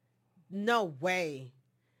so. No way.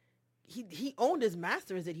 He owned his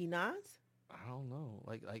masters, did he not? I don't know.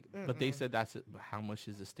 But they said that's how much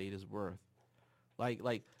his estate is worth.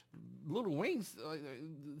 Like Lil Wayne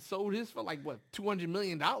sold his for like what $200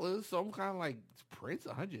 million. So I'm kind of like, Prince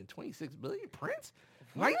 126 million. Prince,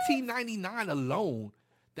 1999 alone.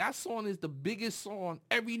 That song is the biggest song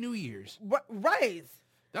every New Year's. Right.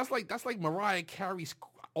 That's like Mariah Carey's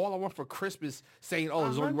 "All I Want for Christmas" saying, "Oh,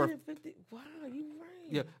 it's only worth." 150. Wow, you right.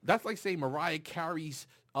 Yeah, that's like saying Mariah Carey's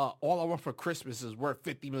 "All I Want for Christmas" is worth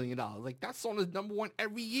 $50 million. Like that song is #1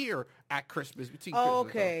 every year at Christmas. Between Oh,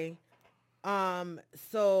 Christmas okay.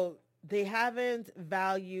 So they haven't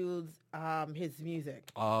valued his music.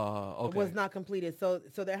 okay. It was not completed. So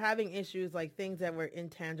they're having issues like things that were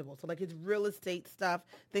intangible. So like his real estate stuff,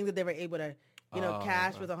 things that they were able to,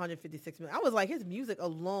 cash was 156 million. I was like, his music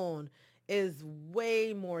alone is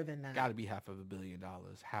way more than that. Got to be $500 million.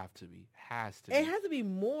 Have to be. Has to. It be. has to be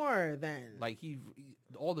more than. Like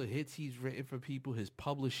all the hits he's written for people, his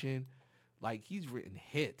publishing, like he's written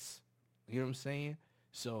hits. You know what I'm saying?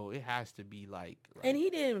 So it has to be like And he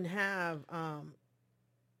didn't have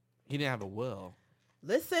he didn't have a will.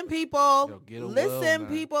 Listen, people. Yo, get a will, Listen, man.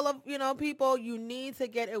 people of people. You need to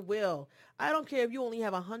get a will. I don't care if you only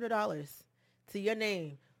have $100 to your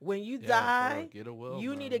name. When you Yeah, die, bro, get a will, you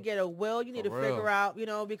man. need to get a will. You need For to real. figure out,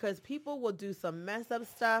 because people will do some messed up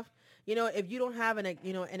stuff. If you don't have an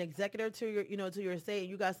executor to your estate, and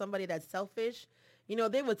you got somebody that's selfish,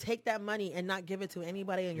 they will take that money and not give it to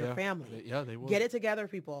anybody in your family. Yeah, they will. Get it together,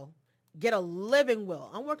 people. Get a living will.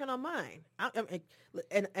 I'm working on mine.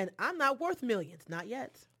 And I'm not worth millions. Not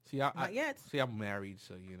yet. See, Not yet. See, I'm married,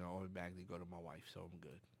 so I automatically go to my wife, so I'm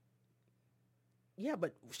good. Yeah,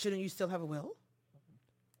 but shouldn't you still have a will?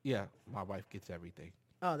 Yeah, my wife gets everything.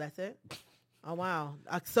 Oh, that's it? Oh, wow.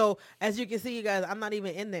 So as you can see, you guys, I'm not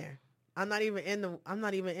even in there. I'm not even in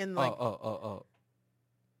like,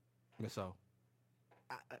 Miss O.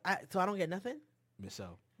 so I don't get nothing? Miss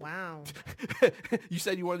O. Wow. You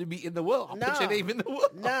said you wanted to be in the will. I'll put your No. name in the will.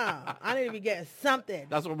 No, I need to be getting something.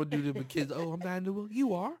 That's what I'm going to do to the kids. Oh, I'm not in the will.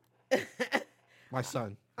 You are. My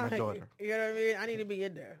son, my daughter. You know what I mean? I need to be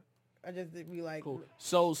in there. I just be like, Cool.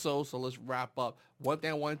 So let's wrap up. One thing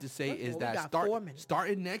I wanted to say is we that got 4 minutes.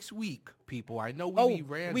 starting next week, people, I know Oh, be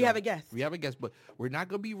random. we have a guest. We have a guest, but we're not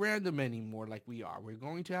going to be random anymore like we are. We're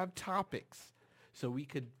going to have topics so we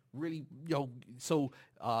could really,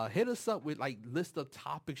 hit us up with like list of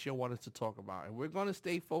topics you want us to talk about. And we're going to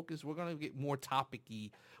stay focused. We're going to get more topic-y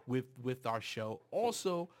with our show.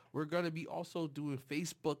 Also, we're going to be also doing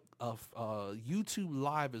Facebook, YouTube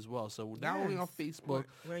Live as well. So not only on Facebook,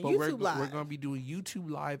 We're on but YouTube we're Live. going to be doing YouTube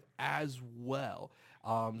Live as well.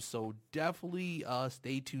 So definitely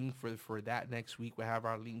stay tuned for that next week. We'll have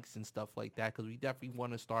our links and stuff like that because we definitely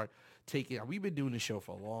want to start taking. We've been doing the show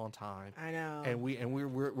for a long time. I know. And we've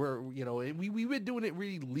been doing it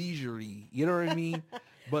really leisurely. You know what I mean?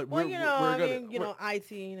 But well, we're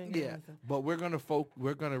IT. yeah, but we're gonna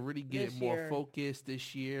really get This more year. focused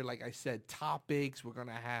this year. Like I said, topics. We're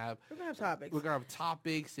gonna have topics. We're gonna have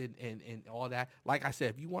topics and all that. Like I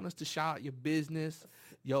said, if you want us to shout out your business,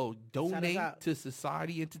 donate out. to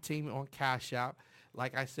Society Entertainment on Cash App.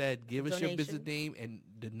 Like I said, give us your business Donation. name, and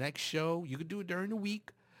the next show you could do it during the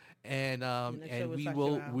week. And next show we shout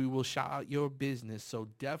will you out. we will shout out your business. So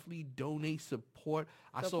definitely donate, support.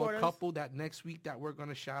 I saw Support a us. couple that next week that we're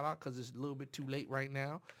gonna shout out because it's a little bit too late right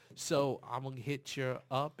now. So I'm gonna hit you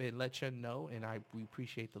up and let you know, and we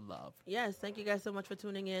appreciate the love. Yes, thank you guys so much for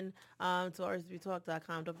tuning in to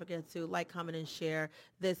rsbtalk.com. Don't forget to like, comment, and share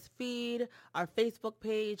this feed, our Facebook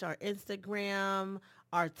page, our Instagram,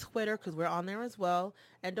 our Twitter, because we're on there as well.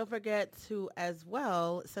 And don't forget to, as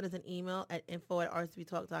well, send us an email at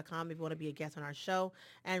info@rsbtalk.com if you want to be a guest on our show.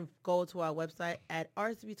 And go to our website at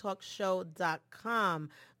rsbtalkshow.com.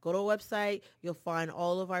 Go to our website. You'll find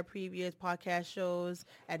all of our previous podcast shows.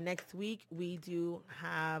 And next week, we do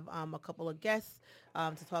have a couple of guests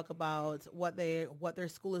to talk about what their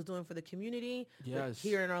school is doing for the community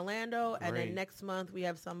here in Orlando. And then Great. next month, we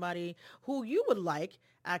have somebody who you would like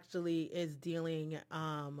actually is dealing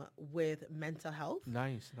with mental health.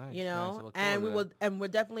 Nice. I look And forward to that. we'll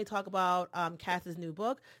definitely talk about Cass's new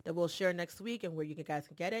book that we'll share next week and where you guys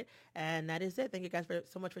can get it. And that is it. Thank you guys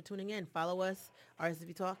so much for tuning in. Follow us,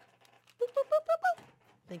 RSB Talk. Boop, boop, boop, boop, boop.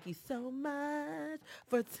 Thank you so much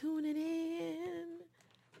for tuning in.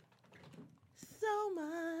 So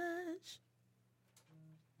much.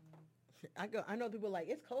 I know people are like,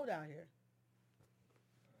 it's cold out here.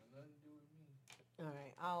 All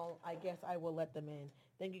right, I guess I will let them in.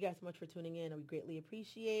 Thank you guys so much for tuning in. We greatly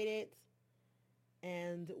appreciate it.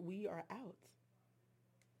 And we are out.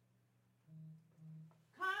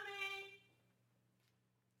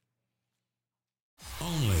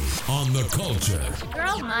 Only on The Culture.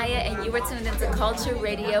 Girl Maya, and you were tuned into Culture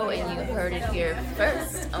Radio, and you heard it here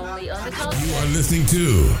first, only on The Culture. You are listening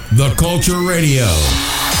to The Culture Radio.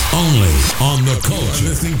 Only on The Culture.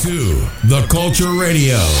 Listening to The Culture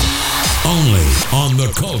Radio. Only on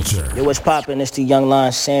The Culture. Yo, what's poppin'? It's the Young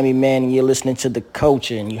Lion Sammy, man, and you're listening to The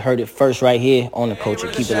Culture, and you heard it first right here on The Culture.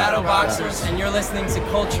 We're the Keep it locked. Shadowboxers, and you're listening to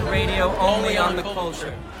Culture Radio, only on The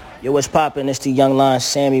Culture. Yo, what's poppin'? It's the Young Lion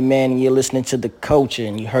Sammy, man, and you're listening to The Culture,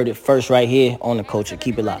 and you heard it first right here on The Culture.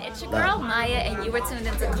 Keep it locked. It's your girl Maya, and you were tuned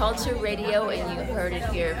into Culture Radio, and you heard it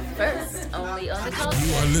here first, only on The Culture.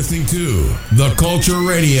 You are listening to The Culture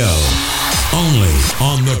Radio. Only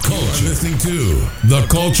on The Culture. Listening to The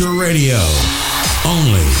Culture Radio.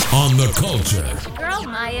 Only on The Culture. It's your girl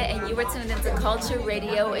Maya, and you were tuned into Culture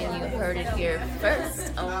Radio, and you heard it here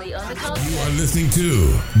first, only on The Culture. You are listening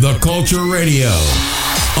to The Culture Radio.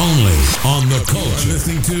 Only on The Culture.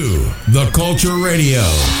 Listening to The Culture Radio.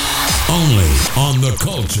 Only on the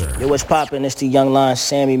Culture. Yo, what's poppin'? It's the Young Lion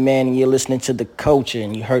Sammy, man, and you're listening to The Culture,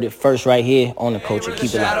 and you heard it first right here on The Culture. We're the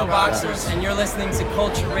Keep it locked. Shadowboxers, and you're listening to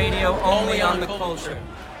Culture Radio only on the Culture.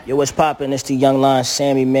 Yo, what's poppin'? It's the Young Lion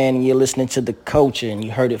Sammy, man, and you're listening to The Culture, and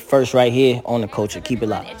you heard it first right here on The Culture. Keep it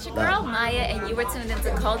locked. It's your girl Maya, and you were tuned into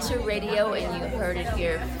Culture Radio, and you heard it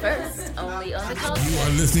here first, only on the Culture. You are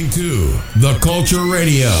listening to The Culture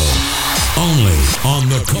Radio. Only on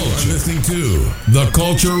the Culture. Listening to The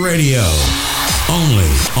Culture Radio. Only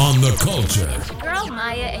on the Culture. It's your girl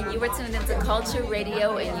Maya, and you were tuned into Culture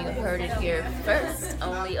Radio, and you heard it here first,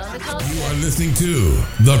 only on the Culture. You are listening to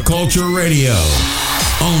The Culture Radio.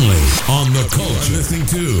 Only on the Culture. Listening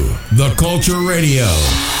to The Culture Radio.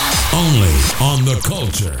 Only on the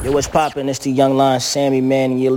Culture. Yo, what's poppin'? It's the Young Lion Sammy, man, and you're